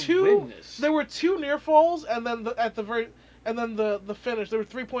 There Riddle were could two. win this. There were two near falls, and then the finish. There were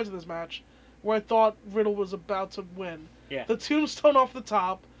 3 points in this match where I thought Riddle was about to win. Yeah. The tombstone off the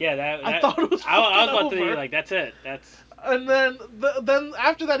top. Yeah, that I thought it was I was fucking about to be over. like, that's it. That's And then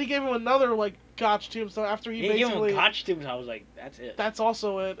after that he gave him another like gotch tombstone after he gave him basically Gotch to him. I was like, that's it. that's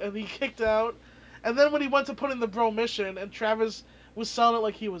also it, and he kicked out. And then when he went to put in the bro mission and Travis was selling it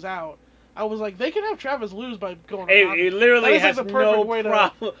like he was out, I was like, they can have Travis lose by going to It knockout. literally That is, like, has the perfect no way to.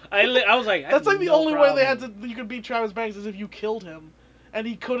 problem. I was like, That's like the no only way they had problem. to. You could beat Travis Banks is if you killed him, and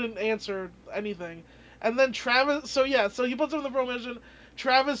he couldn't answer anything. And then Travis, so he puts him in the bro mission.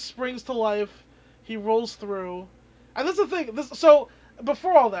 Travis springs to life. He rolls through, and that's the thing. So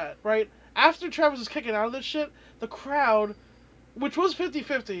before all that, right after Travis was kicking out of this shit, the crowd, which was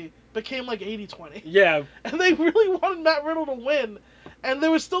 50-50, became like 80-20. Yeah, And they really wanted Matt Riddle to win. And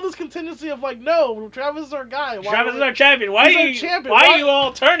there was still this contingency of like, no, Travis is our guy. Travis is our champion. Why He's are our you? champion. Why are you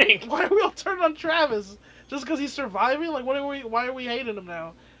all turning? Why are we all turning on Travis? Just because he's surviving? Like, why are we hating him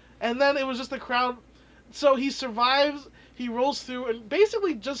now? And then it was just the crowd. So he survives. He rolls through and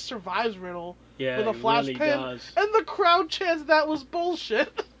basically just survives Riddle Yeah, with a it flash really pin. does. And the crowd chants that was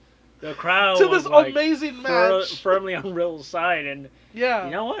bullshit. The crowd To was this like amazing match. firmly on Riddle's side, and you Yeah.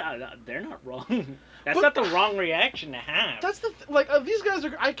 know what? They're not wrong. That's But not the wrong reaction to have. that's these guys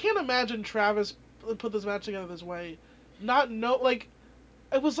are. I can't imagine Travis put this match together this way. Not know like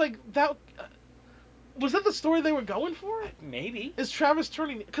it was like that. Was that the story they were going for? Maybe. Is Travis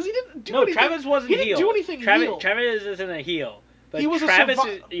turning? Because he didn't do No, anything. Travis wasn't He didn't heel. do anything heel. Travis isn't a heel, but He was Travis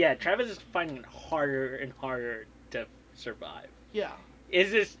is. Yeah, Travis is finding it harder and harder to survive. Yeah.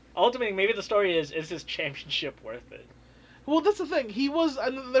 Is this ultimately? Maybe the story is this championship worth it? Well, that's the thing. He was,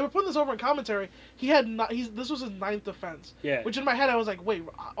 and they were putting this over in commentary. He had not. This was his ninth defense. Yeah. Which in my head I was like, wait,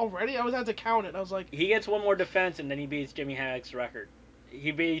 already? I was had to count it. I was like, He gets one more defense and then he beats Jimmy Havoc record.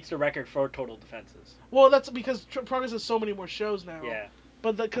 He beats the record for total defenses. well, that's because Progress has so many more shows now. Yeah.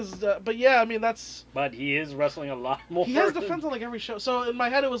 But yeah, I mean that's. But he is wrestling a lot more. He has defense on like every show. So in my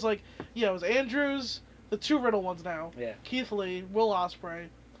head it was like, yeah, it was Andrews, the two Riddle ones now. Yeah. Keith Lee, Will Ospreay,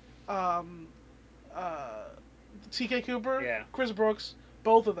 um, uh, T.K. Cooper, Yeah. Chris Brooks,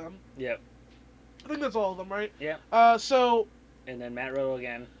 both of them. Yep. I think that's all of them, right? Yeah. So And then Matt Riddle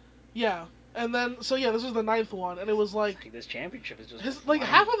again. yeah, and then this was the ninth one, and it was like This championship is just his flying.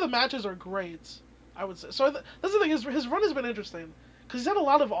 half of the matches are great, I would say. So that's the thing. His run has been interesting because he's had a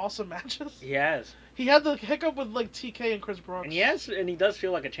lot of awesome matches. He has. He had the hiccup with like TK and Chris Brooks. And he does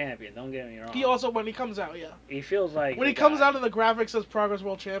feel like a champion. Don't get me wrong. He also when he comes out, yeah. He feels like When he comes out in the graphics as Progress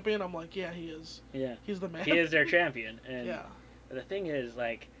World Champion, I'm like, yeah, he is. Yeah. He's the man. He is their champion, and yeah. the thing is,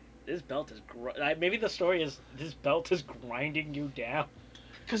 like, this belt is maybe the story is this belt is grinding you down.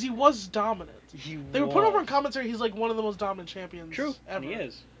 Because he was dominant. They were put over in commentary. He's like one of the most dominant champions. True, ever. and he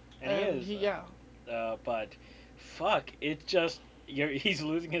is, And he yeah. But fuck, it's just he's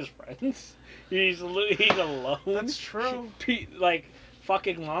losing his friends. He's alone. That's true. Like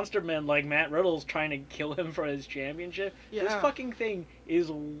fucking monster men like Matt Riddle's trying to kill him for his championship. Yeah. This fucking thing is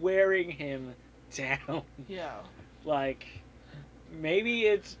wearing him down. Yeah. Like maybe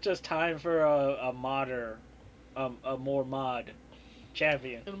it's just time for a more mod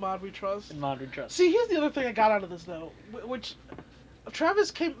champion. In Mod We Trust. In Mod We Trust. See, here's the other thing I got out of this though, which the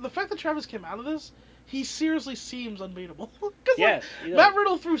fact that Travis came out of this, he seriously seems unbeatable. Because yes, Matt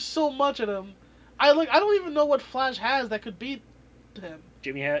Riddle threw so much at him. I don't even know what Flash has that could beat him.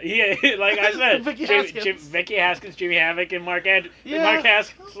 Yeah, like I said, Vicky Haskins, Jimmy Havoc, and Mark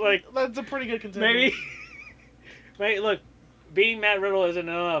Haskins. Like that's a pretty good contender. Maybe. Wait, look, being Matt Riddle isn't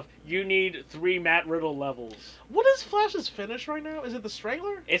enough. You need 3 Matt Riddle levels. What is Flash's finish right now? Is it the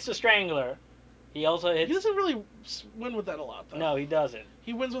Strangler? It's the Strangler. He also hits. He doesn't really win with that a lot, though. No, he doesn't.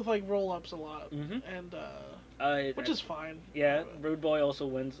 He wins with like roll-ups a lot, and which is fine. Yeah, Rude Boy also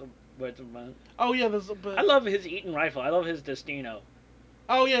wins with a bunch. Oh yeah, I love his Eaton rifle. I love his Destino.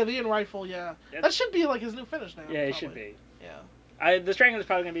 Oh yeah, the Eaton rifle. Yeah, that should be like his new finish now. Yeah, it should be. Yeah. The Strangler is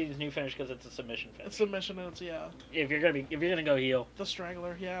probably gonna be his new finish because it's a submission finish. It's submission and it's yeah. If you're gonna go heel. The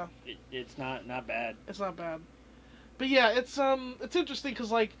Strangler, yeah. It's not bad. It's not bad, but yeah, it's interesting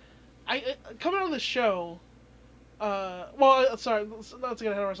because like, coming out of the show, sorry, not to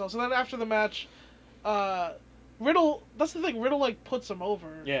get ahead of ourselves. So then after the match, uh, Riddle. That's the thing. Riddle like puts him over.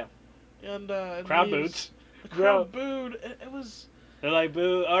 Yeah. And Crowd leaves. boots. The Bro. crowd booed. It was. They're like,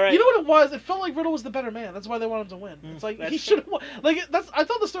 boo. All right. You know what it was? It felt like Riddle was the better man. That's why they wanted him to win. It's like he That's should fair. have won. Like that's. I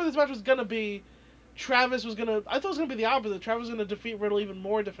thought the story of this match was gonna be. Travis was gonna. I thought it was gonna be the opposite. Travis was gonna defeat Riddle even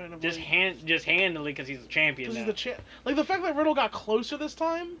more definitively. Just handily because he's a champion Because now. he's the Like the fact that Riddle got closer this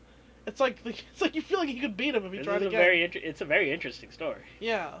time, it's like you feel like he could beat him if he This tried is again. it's a very interesting story.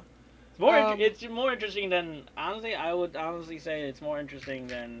 Yeah. It's more interesting than honestly. I would honestly say it's more interesting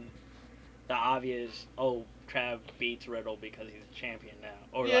than the obvious. Oh, Trav beats Riddle because he's a champion now,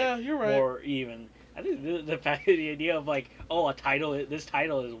 or like Yeah, you're right. more even. I think the fact the idea of like, oh, a title, this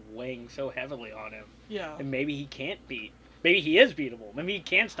title is weighing so heavily on him, Yeah. and maybe he can't beat. Maybe he is beatable. Maybe he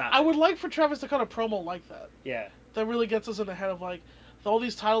can stop. I it. would like for Travis to cut a promo like that. Yeah. That really gets us in the head of like all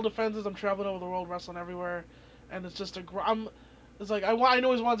these title defenses. I'm traveling over the world, wrestling everywhere, and it's just It's like I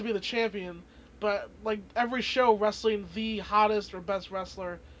know he's wanted to be the champion, but like every show wrestling the hottest or best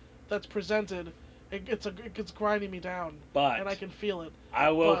wrestler that's presented, it gets grinding me down, and I But can feel it. I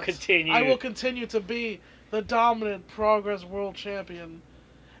will But continue. I will continue to be the dominant Progress World Champion.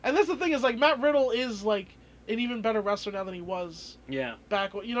 And that's the thing is like Matt Riddle is like an even better wrestler now than he was Yeah.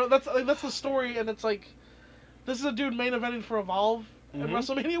 back. That's the story, and it's like this is a dude main eventing for Evolve and Mm-hmm.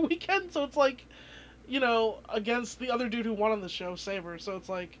 WrestleMania weekend, so it's like, against the other dude who won on the show, Saber. So it's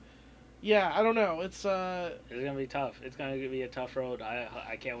like, yeah, I don't know. It's gonna be tough. It's gonna be a tough road.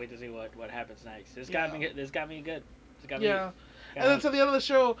 I can't wait to see what happens next. Yeah. This got me good. This got me. Yeah. And then Kinda, to the end of the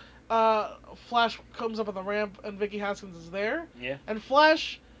show, Flash comes up on the ramp and Vicky Haskins is there, yeah. and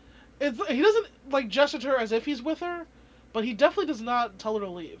Flash, he doesn't like gesture to her as if he's with her, but he definitely does not tell her to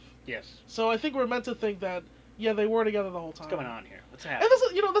leave. Yes. So I think we're meant to think that yeah, they were together the whole time. What's going on here? What's And happening?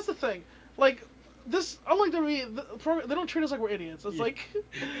 that's the thing. Like this, unlike they don't treat us like we're idiots. It's Yeah. like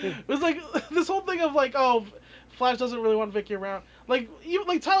it's like this whole thing of like, oh, Flash doesn't really want Vicky around. Like even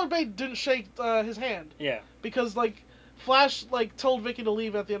like Tyler Bate didn't shake his hand Yeah. because like Flash like told Vicky to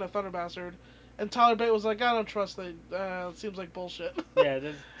leave at the end of Thunder Bastard, and Tyler Bate was like, I don't trust that. It seems like bullshit. Yeah.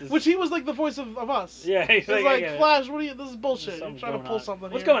 This. Which he was like the voice of us. Yeah. He's It's I like get it. Flash, what are you? This is There's bullshit. You're something trying to going pull on.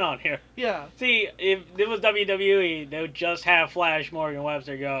 something What's here. going on here? Yeah. See, if it was WWE, they would just have Flash Morgan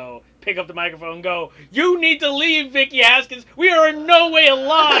Webster go pick up the microphone and go, "You need to leave, Vicky Haskins. We are in no way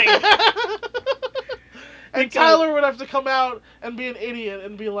aligned." And Because Tyler would have to come out and be an idiot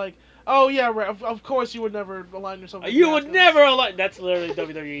and be like, "Oh yeah, right. Of course you would never align yourself with you the would Haskins." never align. That's literally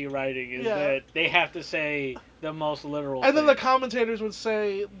WWE writing. Is Yeah. that they have to say the most literal. And then the things. commentators would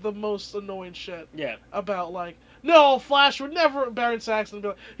say the most annoying shit Yeah. about like, "No, Flash would never." Baron Saxon would be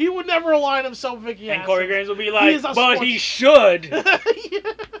like, "He would never align himself with Vicky And Haskins. Corey Graves will be He like, is a "But sports." he should." Yeah.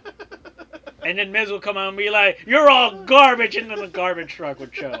 And then Miz will come out and be like, "You're all garbage," and then the garbage truck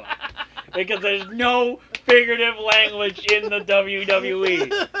would show up because there's no figurative language in the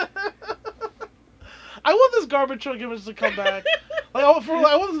WWE. I want this garbage truck image to come back. I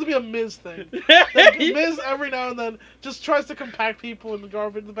want this to be a Miz thing. That Miz every now and then just tries to compact people in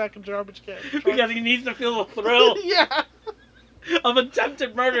the back of garbage can. Because he needs to feel the thrill Yeah. of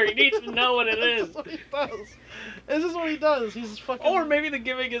attempted murder. He needs to know what it That's is. just what he does. This is what he does. He's fucking. Or maybe the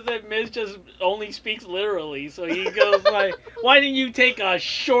gimmick is that Miz just only speaks literally. So he goes like, "Why didn't you take a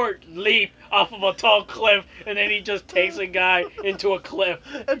short leap off of a tall cliff?" And then he just takes a guy into a cliff.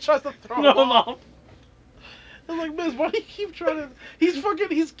 And tries to throw No, him off. Mom. I'm like, Miz, why do you keep trying to? He's fucking.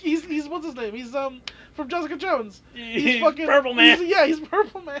 He's what's his name? He's from Jessica Jones. He's fucking Purple Man. He's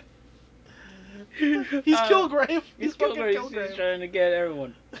Purple Man. He's Kilgrave. He's fucking Kilgrave. He's Kilgrave. trying to get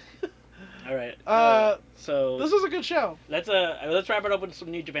everyone. All right. So This was a good show. let's wrap it up with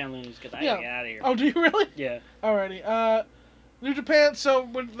some New Japan news because I Yeah. gotta get out of here. Oh, do you really? Yeah. Alrighty. New Japan. So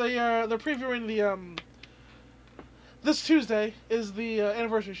when they're previewing the this Tuesday is the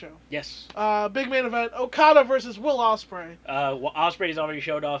anniversary show. Yes. Big main event: Okada versus Will Ospreay. Well, Ospreay's already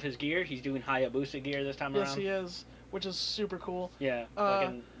showed off his gear. He's doing Hayabusa gear this time Yes, around. he is, which is super cool. Yeah. Uh,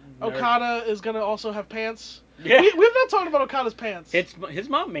 Fucking nerd. Okada is gonna also have pants. Yeah. We've not talked about Okada's pants. His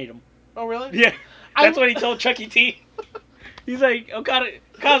mom made him. Oh really? Yeah. That's what he told Chucky T. He's like, Okada,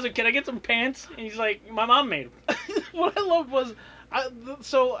 Kazu, can I get some pants? And he's like, my mom made them. What I loved was,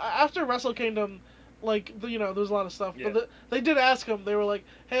 so after Wrestle Kingdom, like there was a lot of stuff, Yeah. but they did ask him. They were like,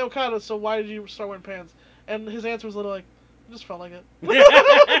 "Hey Okada, so why did you start wearing pants?" And his answer was literally like, "I just felt like it.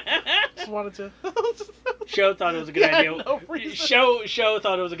 Just wanted to." Show thought it was a good Yeah, idea. no reason. Show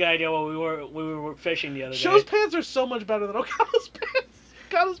thought it was a good idea while we were fishing the other Show's day. pants are so much better than Okada's pants.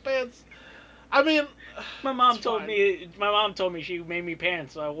 Okada's pants. I mean, My mom it's told fine. me. My mom told me she made me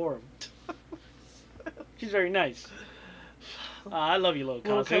pants, so I wore them. She's very nice. I love you, little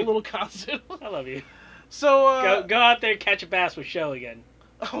Kazu. little Kazu. I love you. So Go out there, catch a bass with Show again.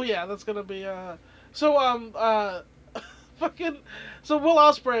 oh yeah, that's gonna be so fucking so Will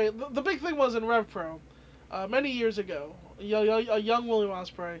Ospreay. The big thing was in Rev Pro, many years ago. A young William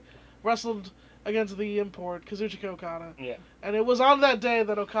Ospreay wrestled against the import Kazuchika Okada, Yeah. and it was on that day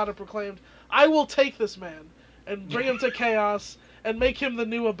that Okada proclaimed, "I will take this man and bring him to Chaos and make him the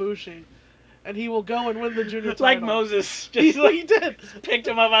new Ibushi, and he will go and win the junior title." Like Moses, just he did. picked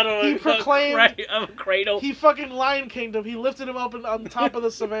him up out of He proclaimed. a cradle. He fucking Lion Kinged him. He lifted him up on top of the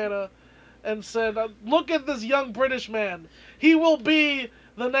savannah and said, "Look at this young British man. He will be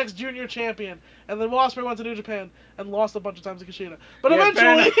the next junior champion." And then Will Ospreay went to New Japan and lost a bunch of times to Kushida. But Yeah,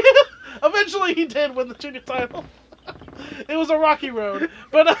 fair eventually, eventually he did win the junior title. It was a rocky road,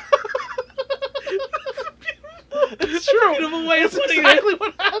 but it's true. Beautiful way It's of putting exactly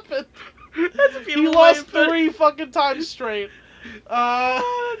what happened. That's a He beautiful way lost of putting 3 fucking times straight.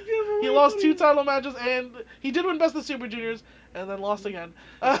 Oh, that's a beautiful He way of lost putting 2 title matches, and he did win Best of Super Juniors, and then lost again.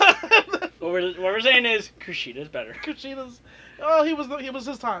 What we're saying is Kushida's better. Kushida's, oh, he was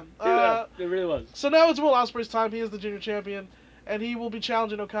his time. Yeah, it really was. So now it's Will Ospreay's time. He is the junior champion, and he will be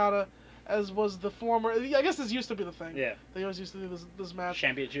challenging Okada, as was the former. I guess this used to be the thing. Yeah. They always used to do this match.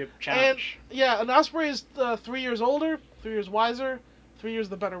 Championship And challenge. yeah, and Ospreay is 3 years older, 3 years wiser, 3 years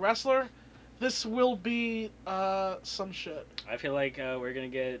the better wrestler. This will be some shit. I feel like we're gonna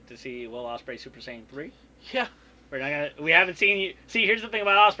get to see Will Ospreay Super Saiyan 3. Yeah, We're not gonna. We haven't seen. See, here's the thing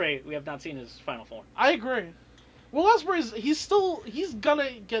about Ospreay. We have not seen his final form. I agree. Will Ospreay's he's gonna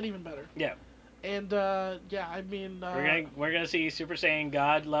get even better. Yeah. And yeah, I mean We're gonna see Super Saiyan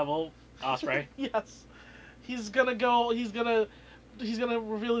God level Ospreay. yes. He's gonna go. He's gonna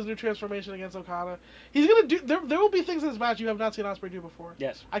reveal his new transformation against Okada. He's gonna do. There will be things in this match you have not seen Ospreay do before.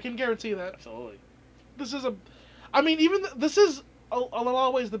 Yes. I can guarantee that. Absolutely. This is a. I mean, even this is a lot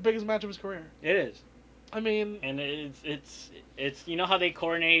of ways the biggest match of his career. It is. I mean, And it's you know how they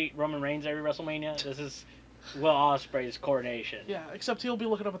coronate Roman Reigns every WrestleMania? This is Will Ospreay's coronation. yeah. Except he'll be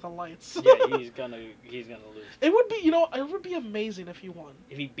looking up at the lights. Yeah, he's gonna lose. It would be, it would be amazing if he won.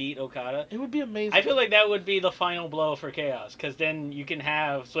 If he beat Okada, It would be amazing. I feel like that would be the final blow for Chaos, because then you can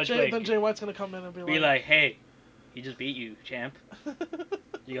have Switchblade Then Jay White's gonna come in and be like, "Hey, he just beat you, champ.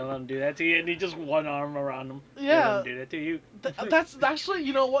 You gonna let him do that to you?" And he just one arm around him. Yeah. You let him do that to you. That's actually,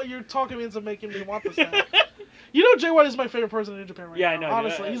 you know what, you're talking me into making me want this now. You know, Jay White is my favorite person in New Japan right Yeah, now. I know.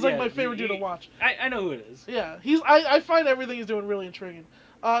 Honestly, he's like my favorite dude to watch. I know who it is. Yeah, I find everything he's doing really intriguing.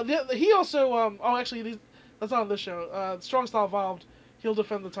 He also actually that's not on this show. Strong Style Evolved. He'll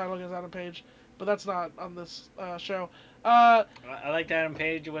defend the title against Adam Page, but that's not on this show. I liked Adam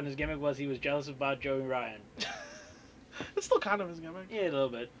Page when his gimmick was he was jealous about Joey Ryan. It's still kind of his gimmick. Yeah, a little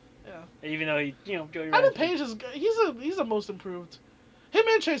bit. Yeah. Even though Joey Ryan. Adam Page is he's a most improved. Him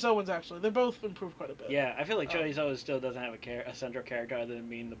and Chase Owens actually, they both improved quite a bit. Yeah, I feel like Chase Owens still doesn't have a central character other than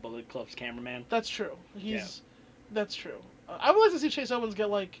being the Bullet Club's cameraman. That's true. That's true. I would like to see Chase Owens get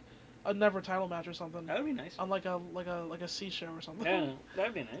like a never title match or something. That would be nice. On like a C show or something. Yeah,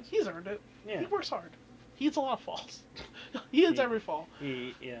 that'd be nice. He's earned it. Yeah. He works hard. He hits a lot of falls. He hits every fall.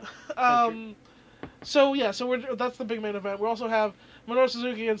 Yeah. So yeah, that's the big main event. We also have Minoru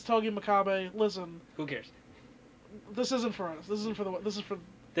Suzuki against Togi Makabe. Listen, Who cares? this isn't for us. This is for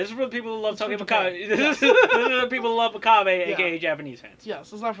This is for the people who love This is Togi for Makabe. Japan. This is the people who love Makabe, Yeah. aka Japanese fans.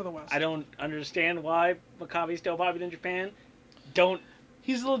 yes, it's not for the West. I don't understand why Makabe's still popular in Japan. Don't.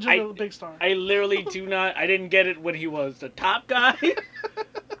 He's a legitimate big star. I literally do not. I didn't get it when he was the top guy.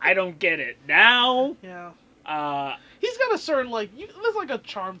 I don't get it now. Yeah. Uh, He's got a certain there's like a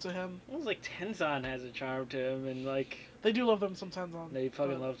charm to him. it was like Tenzan has a charm to him, and like They do love them some Tenzan. they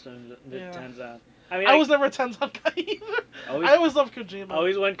fucking love some yeah. Tenzan. I mean, I was never a Tenzan guy either. I always loved Kojima.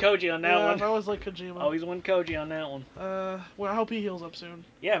 Always went Koji on that one. I always liked Kojima. Always went Koji on that one. Well, I hope he heals up soon.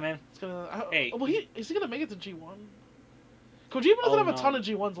 Yeah, man. It's gonna. Hey. Well, is he gonna make it to G1? Kojima doesn't have a ton of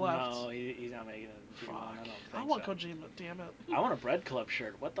G1s left. No, he's not making it. Fuck. I don't think I want so. Kojima. Damn it. I want a Bread Club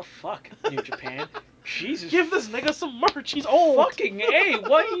shirt. What the fuck, New Japan? Jesus. Give this nigga some merch. He's old. Fucking A.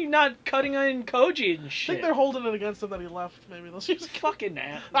 Why are you not cutting in Koji and I shit? think they're holding it against him that he left. Maybe they'll use. Fucking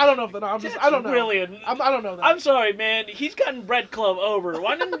that. I don't know if they're not. I don't know. Really, I don't know that. I'm sorry, man. He's gotten Bread Club over.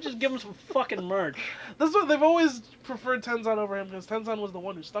 Why didn't you just give him some fucking merch? That's what they've always preferred Tenzan over him because Tenzan was the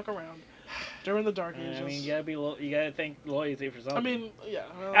one who stuck around during the Dark Ages. I mean, you gotta think loyalty for something. I mean, yeah.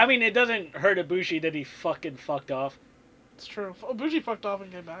 Well, I mean, it doesn't hurt Ibushi that he fucking fucked off. it's true. Bushi fucked off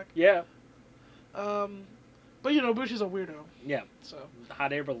and came back. Yeah. But Bushi's a weirdo. Yeah. So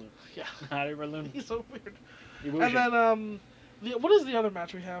Hot air balloon. yeah, Hot air balloon. he's so weird. Ibushi. And then What is the other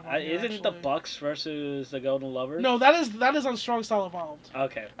match we have on here? Isn't the Actually, Bucks versus the Golden Lovers? no, that is on Strong Style Evolved,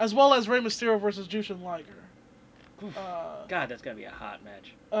 Okay. as well as Rey Mysterio versus Jushin Liger. God, that's gonna be a hot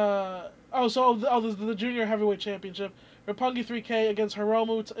match. The junior heavyweight championship. Roppongi 3K against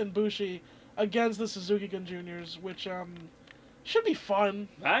Hiromu and Bushi against the Suzuki Gun Juniors, which should be fun.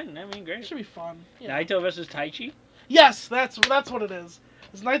 Right? I mean, great. Should be fun. Yeah. Naito versus Taichi. Yes, that's what it is.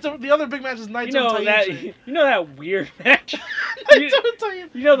 It's Naito. The other big match is Naito You know and that. Taichi. You know that weird match. Naito and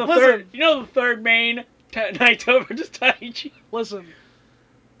Taichi. You know the Listen, third. You know the third main. Naito versus Taichi. Listen,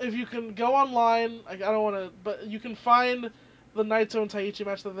 if you can go online, I don't want to, but you can find the Naito and Taichi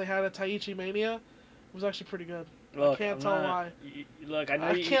match that they had at Taichi Mania. It was actually pretty good. Look, I can't tell why. Look, I know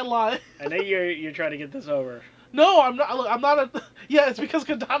I can't lie. I know you're trying to get this over. No, I'm not. Look, I'm not a. Yeah, it's because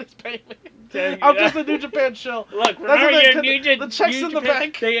Kadani's paying me. Yeah, I'm just a New Japan show. Look, That's remember what your the check's New in the Japan,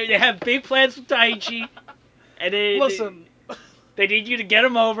 bank. They have big plans for Taichi, and Listen, they need you to get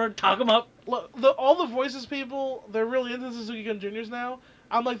him over, talk him up. look, all the voices people, they're really into Suzuki Gun Juniors now.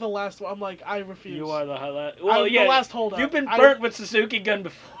 I'm like the last one. I'm like, I refuse. You are the highlight. Well, I'm yeah, the last holdout. You've been burnt with Suzuki Gun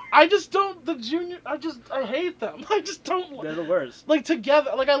before. I just don't. The junior. I hate them. I just don't. They're the worst. Like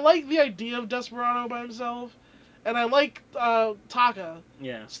together. Like I like the idea of Desperado by himself, and I like Taka.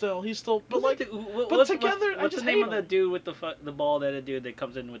 Yeah. Still, he's still. But What's like, what's, together, I what's just the name hate of the him. dude with the ball that dude that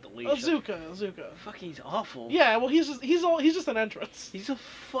comes in with the leash? Azuka. Fuck, he's awful. Yeah, well, he's just an entrance. He's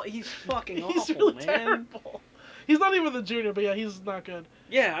fucking He's awful, really man. terrible. He's not even the junior, but yeah, he's not good.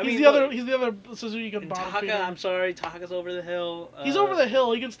 Yeah, I mean, He's the other Suzuki Gun bottom Taka, feeder. I'm sorry, Taka's over the hill. He's over the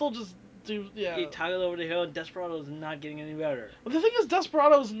hill. He can still just do Taka's over the hill, and Desperado's not getting any better. But the thing is,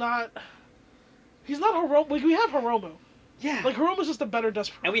 Desperado's not. He's not Hiromu. Like, we have Hiromu. Yeah. Like, Hiromu's just a better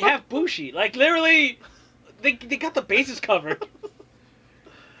Desperado. And we have Bushi. Like, literally, they got the bases covered.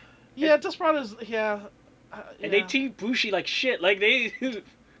 Yeah, Desperado's. Yeah. And they treat Bushi like shit. Like, they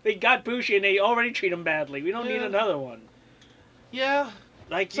got Bushi, and they already treat him badly. We don't need another one. Yeah.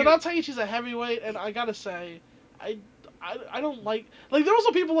 Like, so now Taichi's a heavyweight, and I gotta say, I don't like there are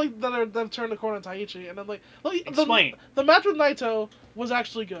also people like that have turned the corner on Taichi, and I'm like explain. The match with Naito was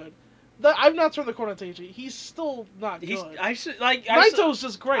actually good. I've not turned the corner on Taichi. He's still not good. Naito's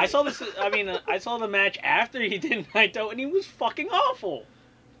just great. I saw this. I mean, I saw the match after he did Naito, and he was fucking awful.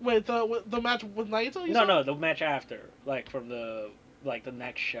 Wait, the match with Naito? No, the match after, like from the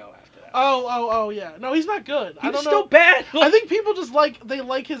next show after that. Oh, yeah. No, he's not good. I don't know. Still bad. I think people just like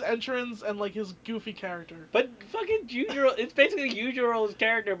his entrance and like his goofy character. But fucking Yujiro, it's basically Yujiro's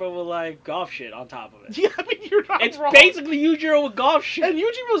character, but with like golf shit on top of it. Yeah, I mean you're not wrong. It's basically Yujiro with golf shit. And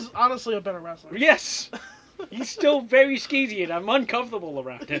Yujiro's honestly a better wrestler. Yes, he's still very skeezy, and I'm uncomfortable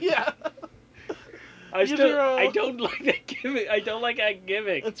around him. Yeah. I don't like that gimmick. I don't like that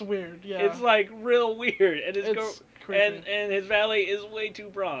gimmick. It's weird, yeah. It's like real weird, and it's creepy. and his valet is way too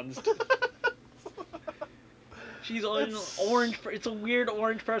bronzed. She's on orange. It's a weird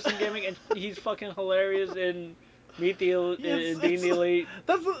orange person gimmick, and he's fucking hilarious in Meet the Being the Elite.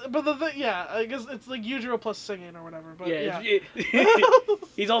 Yeah, I guess it's like Yujiro plus singing or whatever. But yeah.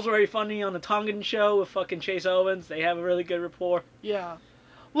 He's also very funny on the Tongan show with fucking Chase Owens. They have a really good rapport. Yeah.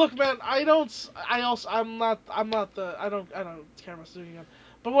 Look, man, I don't care about Suzuki Gun.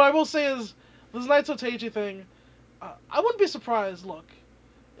 But what I will say is, this Naito Taichi thing, I wouldn't be surprised, look,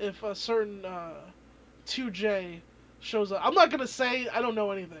 if a certain 2J shows up. I'm not going to say I don't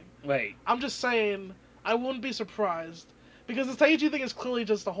know anything. Wait. I'm just saying I wouldn't be surprised. Because this Taichi thing is clearly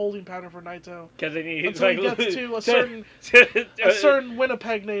just a holding pattern for Naito. Because until he gets to a certain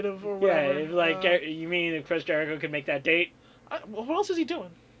Winnipeg native or whatever. Yeah, like, you mean if Chris Jericho could make that date? What else is he doing?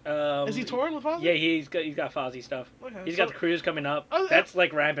 Is he touring with Fozzy? Yeah, he's got Fozzy stuff. Okay, he's got the cruise coming up. That's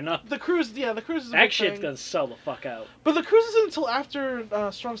like ramping up. The cruise is a that big shit's thing. Gonna sell the fuck out. But the cruise isn't until after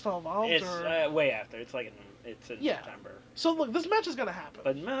Strong Style Evolved. It's way after. It's like in September. So look, this match is gonna happen.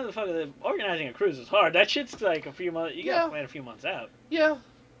 But motherfucker, organizing a cruise is hard. That shit's like a few months. You gotta plan a few months out. Yeah.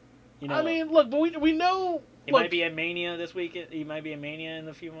 You know. I mean, look, but we know. He might be at Mania this week. He might be at Mania in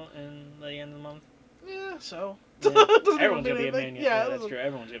the end of the month. Yeah. So. Yeah. Everyone's gonna be at Mania. Yeah, that's true.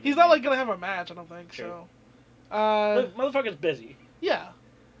 Everyone's gonna be. He's not like gonna have a match. I don't think so. Look, motherfucker's busy. Yeah.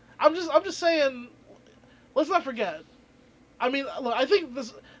 I'm just saying. Let's not forget. I mean, look, I think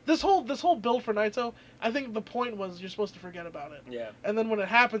this whole build for Naito, I think the point was you're supposed to forget about it. Yeah. And then when it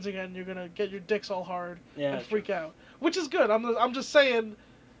happens again, you're gonna get your dicks all hard and freak true. out, which is good. I'm just saying,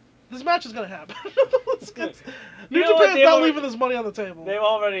 this match is gonna happen. New Japan's not leaving this money on the table. They've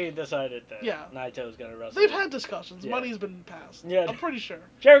already decided that Naito's gonna wrestle. They've had discussions. Yeah. Money's been passed. Yeah. I'm pretty sure.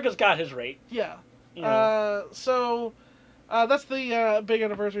 Jericho's got his rate. Yeah. You know. So that's the big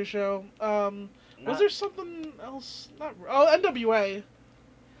anniversary show. Was not. there something else? Not. Oh, NWA.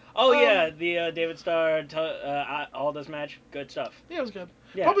 Oh yeah, Um, the David Starr Aldous match, good stuff. Yeah, it was good.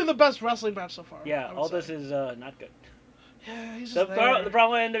 Yeah, Probably the best wrestling match so far. yeah. I would Aldous say. is not good. Yeah, he's The just there. the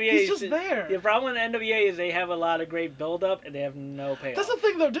problem with NWA He's is just there. the problem with NWA is they have a lot of great build up and they have no That's payoff. the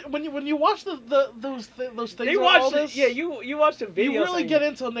thing though. When you watch those They things on watch yeah, Aldous, you watch the videos you really and get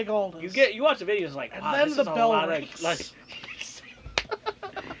into Nick Aldis. you watch the videos like And wow, then this the is a bell lot of like. rings.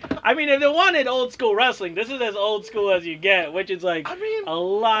 I mean, if they wanted old school wrestling, this is as old school as you get, which is like I mean, a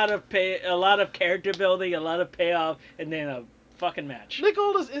lot of character building, a lot of payoff, and then a fucking match. Nick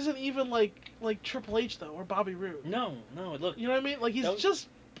Aldis isn't even like Triple H though or Bobby Roode. No, no, look, You know what I mean? Like he's don't. just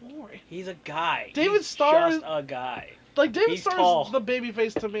boring. He's a guy. David He's Starr just is a guy. like David He's Starr is tall. the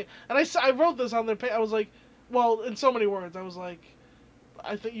babyface to me. And I wrote this on their page. I was like, well, in so many words, I was like,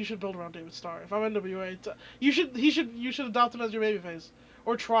 I think you should build around David Starr. If I'm NWA, you should adopt him as your babyface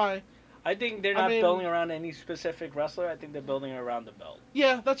or try. I think they're I not mean, building around any specific wrestler. I think they're building around the belt.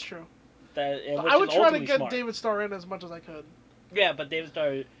 yeah, that's true. Which I is would try to ultimately get smart. David Starr in as much as I could. Yeah, but David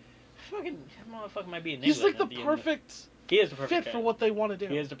Starr, fucking that motherfucker might be in He's England like the at the end. perfect He is the perfect fit guy. for what they want to do.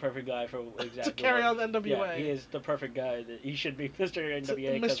 He is the perfect guy for exactly to carry what, on the NWA. Yeah, he is the perfect guy. That he should be Mr.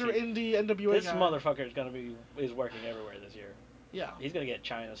 NWA. Mr. Indie NWA This guy. motherfucker is working everywhere this year. Yeah. He's gonna get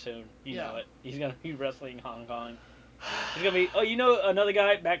China soon. You Yeah. know it. He's gonna be wrestling Hong Kong. He's gonna be. Oh, you know another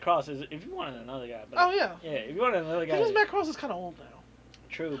guy, Matt Cross is. If you wanted another guy, but Oh yeah. yeah, if you wanted another guy. Because Matt Cross is kind of old now.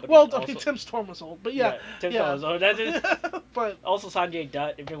 True, but Well, he's I also. mean Tim Storm was old, but yeah, Tim Storm. Oh, that's it. but Also, Sanjay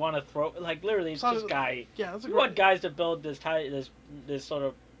Dutt. If you want to throw, like, literally, it's just guy. Yeah, that's a You great. want guys to build this sort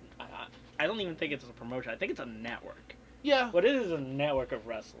of. I don't even think it's a promotion. I think it's a network. Yeah. What it is a network of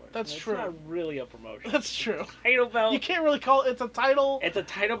wrestlers. That's it's true. It's not really a promotion. That's true. Title belt. You can't really call it. It's a title. It's a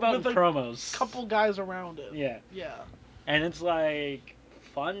title belt with and promos. Couple guys around it. Yeah. Yeah. And it's like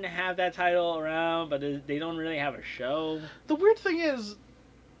fun to have that title around, but they don't really have a show. The weird thing is,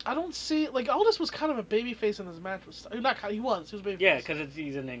 I don't see like Aldis was kind of a babyface in his match with not kind. He was a babyface. Yeah, because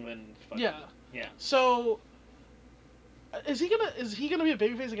he's in England. Yeah. Yeah. So is he gonna be a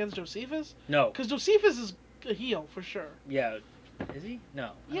babyface against Josephus? No. Because Josephus is a heel for sure. Yeah. Is he?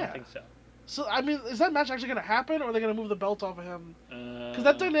 No. I Yeah. don't think so. So I mean, is that match actually gonna happen, or are they gonna move the belt off of him? Because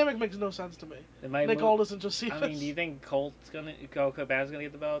that dynamic makes no sense to me. Nick Aldis and Josephus. I mean, do you think Colt Cabana's gonna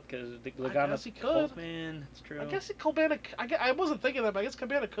get the belt? Because I guess he could. Colt, man, that's true. I guess Cabana. I wasn't thinking that, but I guess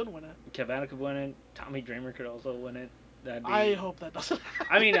Cabana could win it. Cabana could win it. Tommy Dreamer could also win it. I hope that doesn't happen.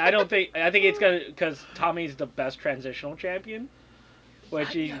 I mean, I don't think. I think it's gonna because Tommy's the best transitional champion,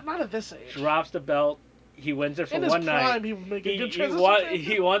 which he not at this age. drops the belt. He wins it for In his one prime, night. he would make a good transition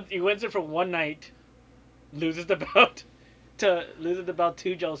champion. He wins it for one night. Loses the belt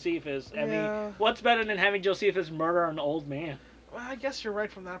to Josephus. I mean, what's better than having Josephus murder an old man? Well, I guess you're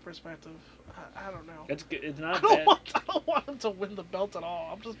right from that perspective. I don't know. It's good. It's not I bad. don't want him to win the belt at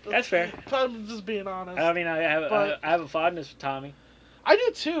all. That's fair. I'm just being honest. I mean, I have a fondness for Tommy. I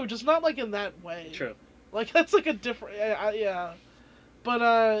do too, just not like in that way. True. Like that's like a different. Yeah.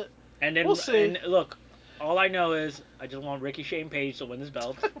 But and then we'll see. And look, all I know is I just want Ricky Shane Page to win this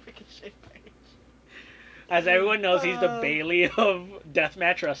belt. Ricky Shane Page. As everyone knows, he's the Bailey of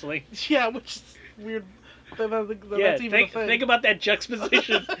deathmatch wrestling. Yeah, which is weird. That's even a thing. Think about that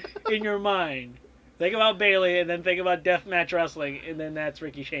juxtaposition in your mind. Think about Bailey, and then think about deathmatch wrestling, and then that's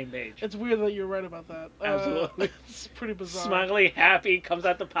Ricky Shane Page. It's weird that you're right about that. Absolutely. It's pretty bizarre. Smiley, happy, comes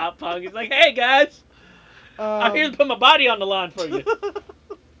out the pop punk. He's like, "Hey guys, I'm here to put my body on the line for you.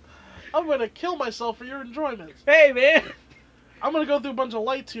 I'm gonna kill myself for your enjoyment. Hey man, I'm gonna go through a bunch of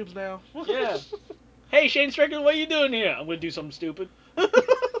light tubes now." Yeah. Hey Shane Strickland, what are you doing here? I'm gonna do something stupid.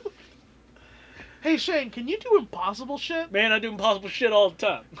 Hey Shane, can you do impossible shit? Man, I do impossible shit all the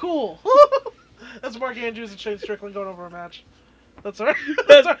time. Cool. That's Mark Andrews and Shane Strickland going over a match. That's our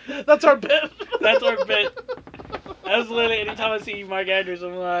That's our bit. That's our bit. That's literally anytime I see Mark Andrews,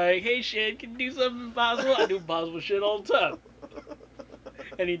 I'm like, "Hey Shane, can you do something impossible?" I do impossible shit all the time.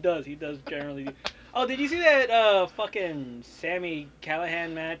 And he does. He does generally. Oh, did you see that fucking Sammy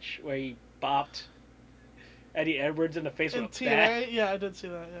Callahan match where he bopped Eddie Edwards in the face with a TNA? bat? Yeah, I did see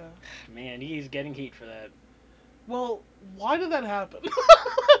that. Yeah. Man, he's getting heat for that. Well, why did that happen?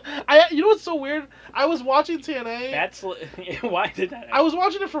 You know what's so weird? I was watching TNA. Why did that happen? I was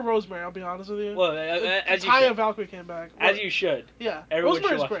watching it for Rosemary. I'll be honest with you. Well, as you Taya should. Valkyrie came back. As you should. Yeah, Everyone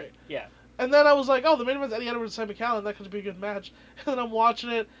Rosemary's should watch great. it. Yeah. And then I was like, oh, the main event's Eddie Edwards and Sammy Callan. That could be a good match. And then I'm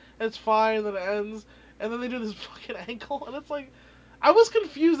watching it, and it's fine, and then it ends. And then they do this fucking ankle, and it's like, I was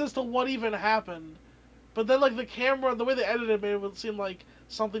confused as to what even happened. But then, like, the camera, the way they edited it made it seem like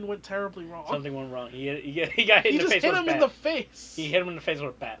something went terribly wrong. Something went wrong. He got hit in the face with a bat. He just hit him in the face. He hit him in the face with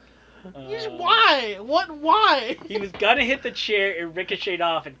a bat. Why? What? Why? He was gonna hit the chair, it ricocheted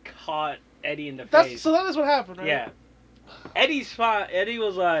off and caught Eddie in the That's face. so. That is what happened, right? Yeah. Eddie's fine. Eddie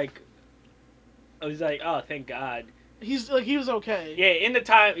was like, oh, thank God. He was okay. Yeah, in the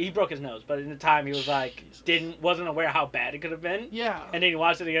time he broke his nose, but in the time he was like Jesus. wasn't aware how bad it could have been. Yeah. And then he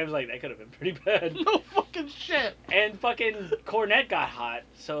watched it again. He was like, that could have been pretty bad. No fucking shit. And fucking Cornette got hot,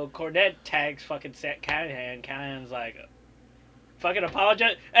 so Cornette tags fucking Callahan. Callahan's like, fucking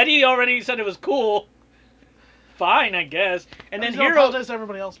apologize. Eddie already said it was cool. Fine, I guess. And then He's gonna Hero apologize to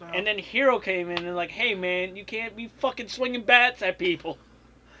everybody else now. and then Hero came in and like, hey man, you can't be fucking swinging bats at people.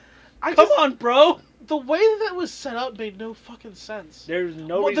 Come on, bro. The way that was set up made no fucking sense. There's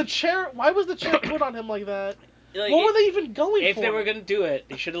no Well, reason. the chair. Why was the chair put on him like that? Like, What were they even going if for? they were gonna do it,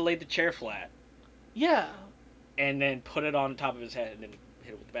 they should have laid the chair flat Yeah. and then put it on top of his head and then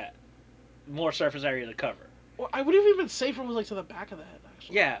hit it with the bat. More surface area to cover. Well, I would have even been safer was like to the back of the head,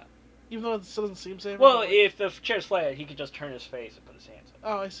 actually. Yeah. Even though it still doesn't seem safer. Well, but, like, if the chair's flat, he could just turn his face and put his hands up.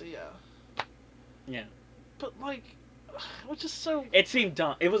 Oh, I see. Yeah. Yeah. But like, which is so. It seemed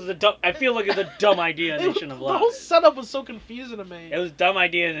dumb. It was a dumb. I feel like it's a dumb idea and they shouldn't have The allowed whole it. setup was so confusing to me. It was a dumb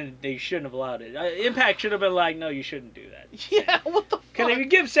idea and they shouldn't have allowed it. Impact should have been like, no, you shouldn't do that. Yeah, what the fuck? Because if you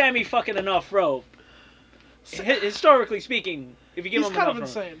give Sammy fucking enough rope, historically speaking, if you give He's him kind enough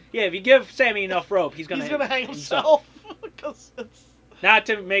of rope, insane. yeah, if you give Sammy enough rope, he's gonna hang himself because it's. Not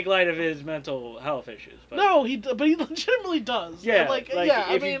to make light of his mental health issues, but No, but he legitimately does. yeah, like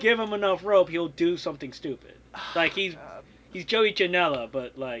yeah. If I mean, you give him enough rope, he'll do something stupid. Like he's God. Joey Janela,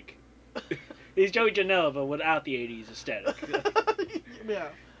 but like he's Joey Janela, but without the '80s aesthetic. Yeah.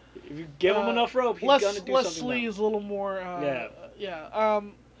 If you give him enough rope, he's gonna do less something. sleaze, a little more. Yeah. Yeah.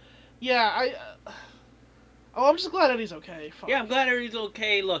 Yeah. Oh, I'm just glad Eddie's okay. Fuck. Yeah, I'm glad everything's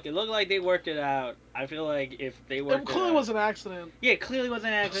okay. Look, it looked like they worked it out. I feel like if they worked It clearly out, was an accident. yeah, it clearly was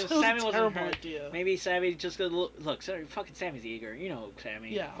an accident. It was Sammy a wasn't terrible hurt. idea. Maybe Sammy just gonna look. Sorry, fucking Sammy's eager. You know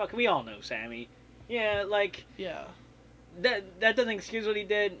Sammy. Yeah. Fuck, we all know Sammy. Yeah, like Yeah. that doesn't excuse what he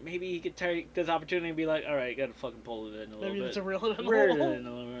did. Maybe he could take this opportunity and be like, all right, gotta fucking pull it in a little Maybe bit. it's a real it in a Reel little. it in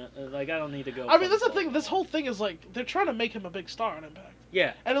a little bit. Like I don't need to go. I mean, that's the fucking thing. pull This it whole off. thing is like they're trying to make him a big star on Impact.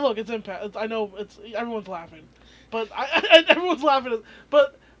 Yeah. And look, it's Impact. I know it's everyone's laughing, but everyone's laughing.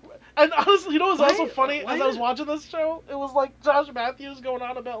 But and honestly, you know what's also funny? As I was watching this show, it was like Josh Matthews going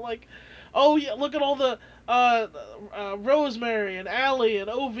on about like, oh yeah, look at all the Rosemary and Allie and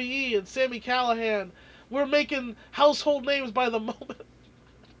OVE and Sammy Callahan. We're making household names by the moment.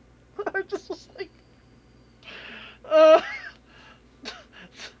 I just was like, uh,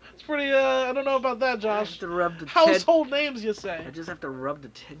 it's pretty. I don't know about that, I have Josh. to rub the Household names, you say? I just have to rub the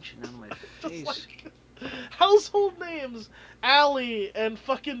tension out of my face. Just like household names, Allie and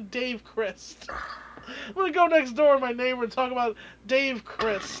fucking Dave Christ. I'm gonna go next door to my neighbor and talk about Dave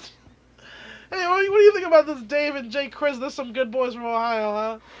Christ. Hey, what do you think about this Dave and Jay Christ? There's some good boys from Ohio,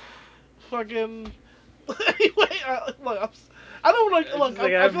 huh? Fucking. Anyway, look, I don't like. Look,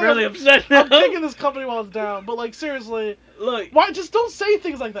 I I'm feel really like upset now. I'm kicking this company while it's down, but like seriously, Look, why? Just don't say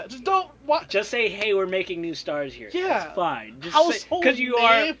things like that. Just don't. Why? just say, hey, we're making new stars here. Yeah. That's fine. Just Household because you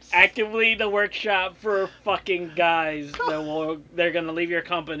names. are actively the workshop for fucking guys they're gonna leave your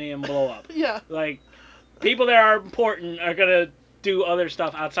company and blow up. Yeah. Like people that are important are gonna do other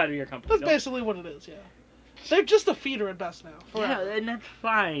stuff outside of your company. That's basically what it is. Yeah. They're just a feeder at best now. Forever. Yeah, and that's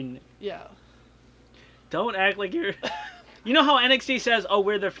fine. Yeah. Don't act like you're. You know how NXT says, "Oh,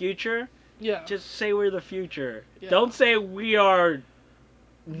 we're the future." Yeah. Just say we're the future. Yeah. Don't say we are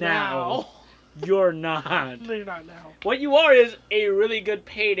now. You're not. No, you're not now. What you are is a really good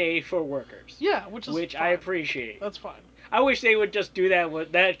payday for workers. Yeah, which I fine. appreciate. That's fine. I wish they would just do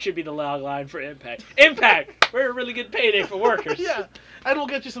that. That should be the log line for Impact. Impact, we're a really good payday for workers. Yeah, and we'll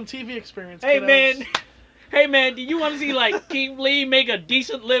get you some TV experience. Hey kiddos. man, do you want to see like Keith Lee make a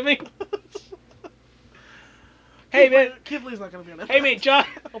decent living? Hey man, Keith Lee's not gonna be on Impact. hey man, John.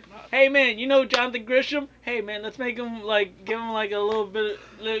 I hope not. Hey man, you know Jonathan Grisham? Hey man, let's make him like give him like a little bit,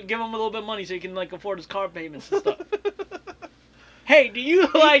 give him a little bit of money so he can like afford his car payments and stuff. Hey, do you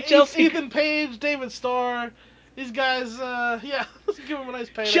like Chelsea? Ethan Page, David Starr, these guys. Yeah, let's give them a nice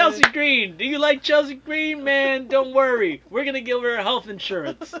payday. Chelsea Green, do you like Chelsea Green? Man, don't worry, we're gonna give her health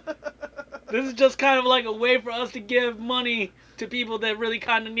insurance. This is just kind of like a way for us to give money to people that really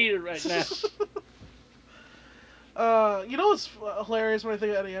kind of need it right now. You know what's hilarious when I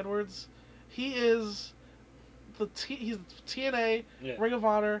think of Eddie Edwards? He is he's the TNA, Yeah. Ring of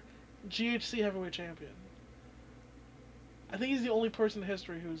Honor, GHC Heavyweight Champion. I think he's the only person in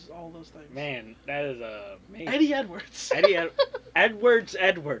history who's all those things. Man, that is amazing. Eddie Edwards.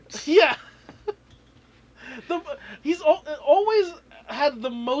 Edwards. Yeah. He's always had the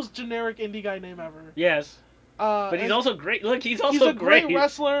most generic indie guy name ever. Yes, but he's And also great. Look, he's he's also a great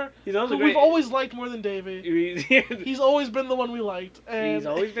wrestler He's also who great. we've always liked more than Davey. He's He's always been the one we liked, and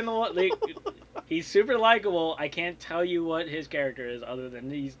always been the one. Like, he's super likable. I can't tell you what his character is other than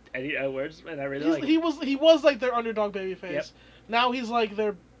he's Eddie Edwards, and I really like him. he was like their underdog babyface. Yep. Now he's like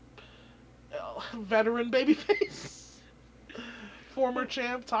their veteran babyface. Former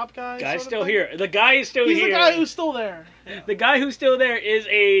champ, top guy. Guy's sort of still thing. here. The guy is still He's here. the guy who's still there. Yeah. The guy who's still there is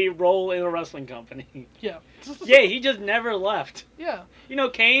a role in a wrestling company. Yeah. Yeah, he just never left. Yeah. You know,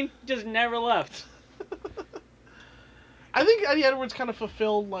 Kane just never left. I think Eddie Edwards kind of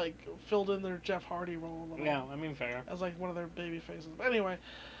filled in their Jeff Hardy role a little. Yeah, I mean, fair. As like one of their baby faces. But anyway,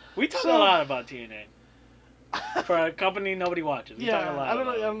 We talk so, a lot about TNA for a company nobody watches. We talk a lot. I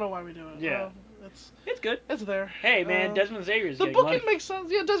don't know why we do it. Yeah. It's good. It's there. Hey man, Desmond Xavier's the getting booking money. makes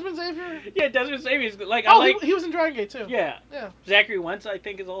sense. Yeah, Desmond Xavier. Yeah, Desmond Xavier's like. Oh, I like. he was in Dragon Gate too. Yeah. Yeah. Zachary Wentz, I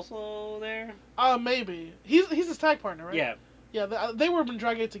think, is also there. Maybe he's his tag partner, right? Yeah. Yeah, they were in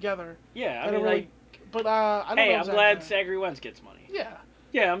Dragon Gate together. Yeah, I mean, like. But I don't know. Hey, I'm glad Zach. Zachary Wentz gets money. Yeah.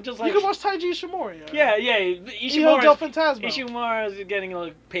 Yeah, I'm just like. You can watch Taiji Ishimori. Yeah. Ishimori Del Fantasma. Ishimura is getting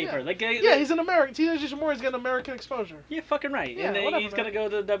a paper. Yeah. Like, he's an American. Taiji Ishimori's getting American exposure. Yeah, fucking right. Yeah, and whatever, he's gonna go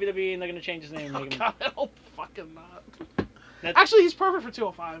to the WWE and they're gonna change his name. Oh, And make him... God, I hope fucking not. Actually, he's perfect for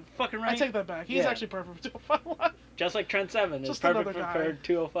 205. Fucking right. I take that back. He's actually perfect for 205 Live. Just like Trent Seven is Just perfect another for guy.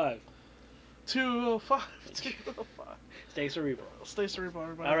 205. 205. 205. Stay cerebral. Stay cerebral,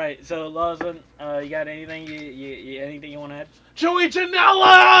 everybody. All right, so Lawson, you got anything anything you want to add? Joey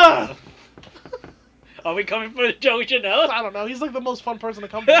Janela! Are we coming for Joey Janela? I don't know. He's like the most fun person to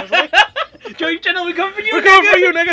come to. Isn't he? Joey Janela, we coming for you. We're coming for you, nigga.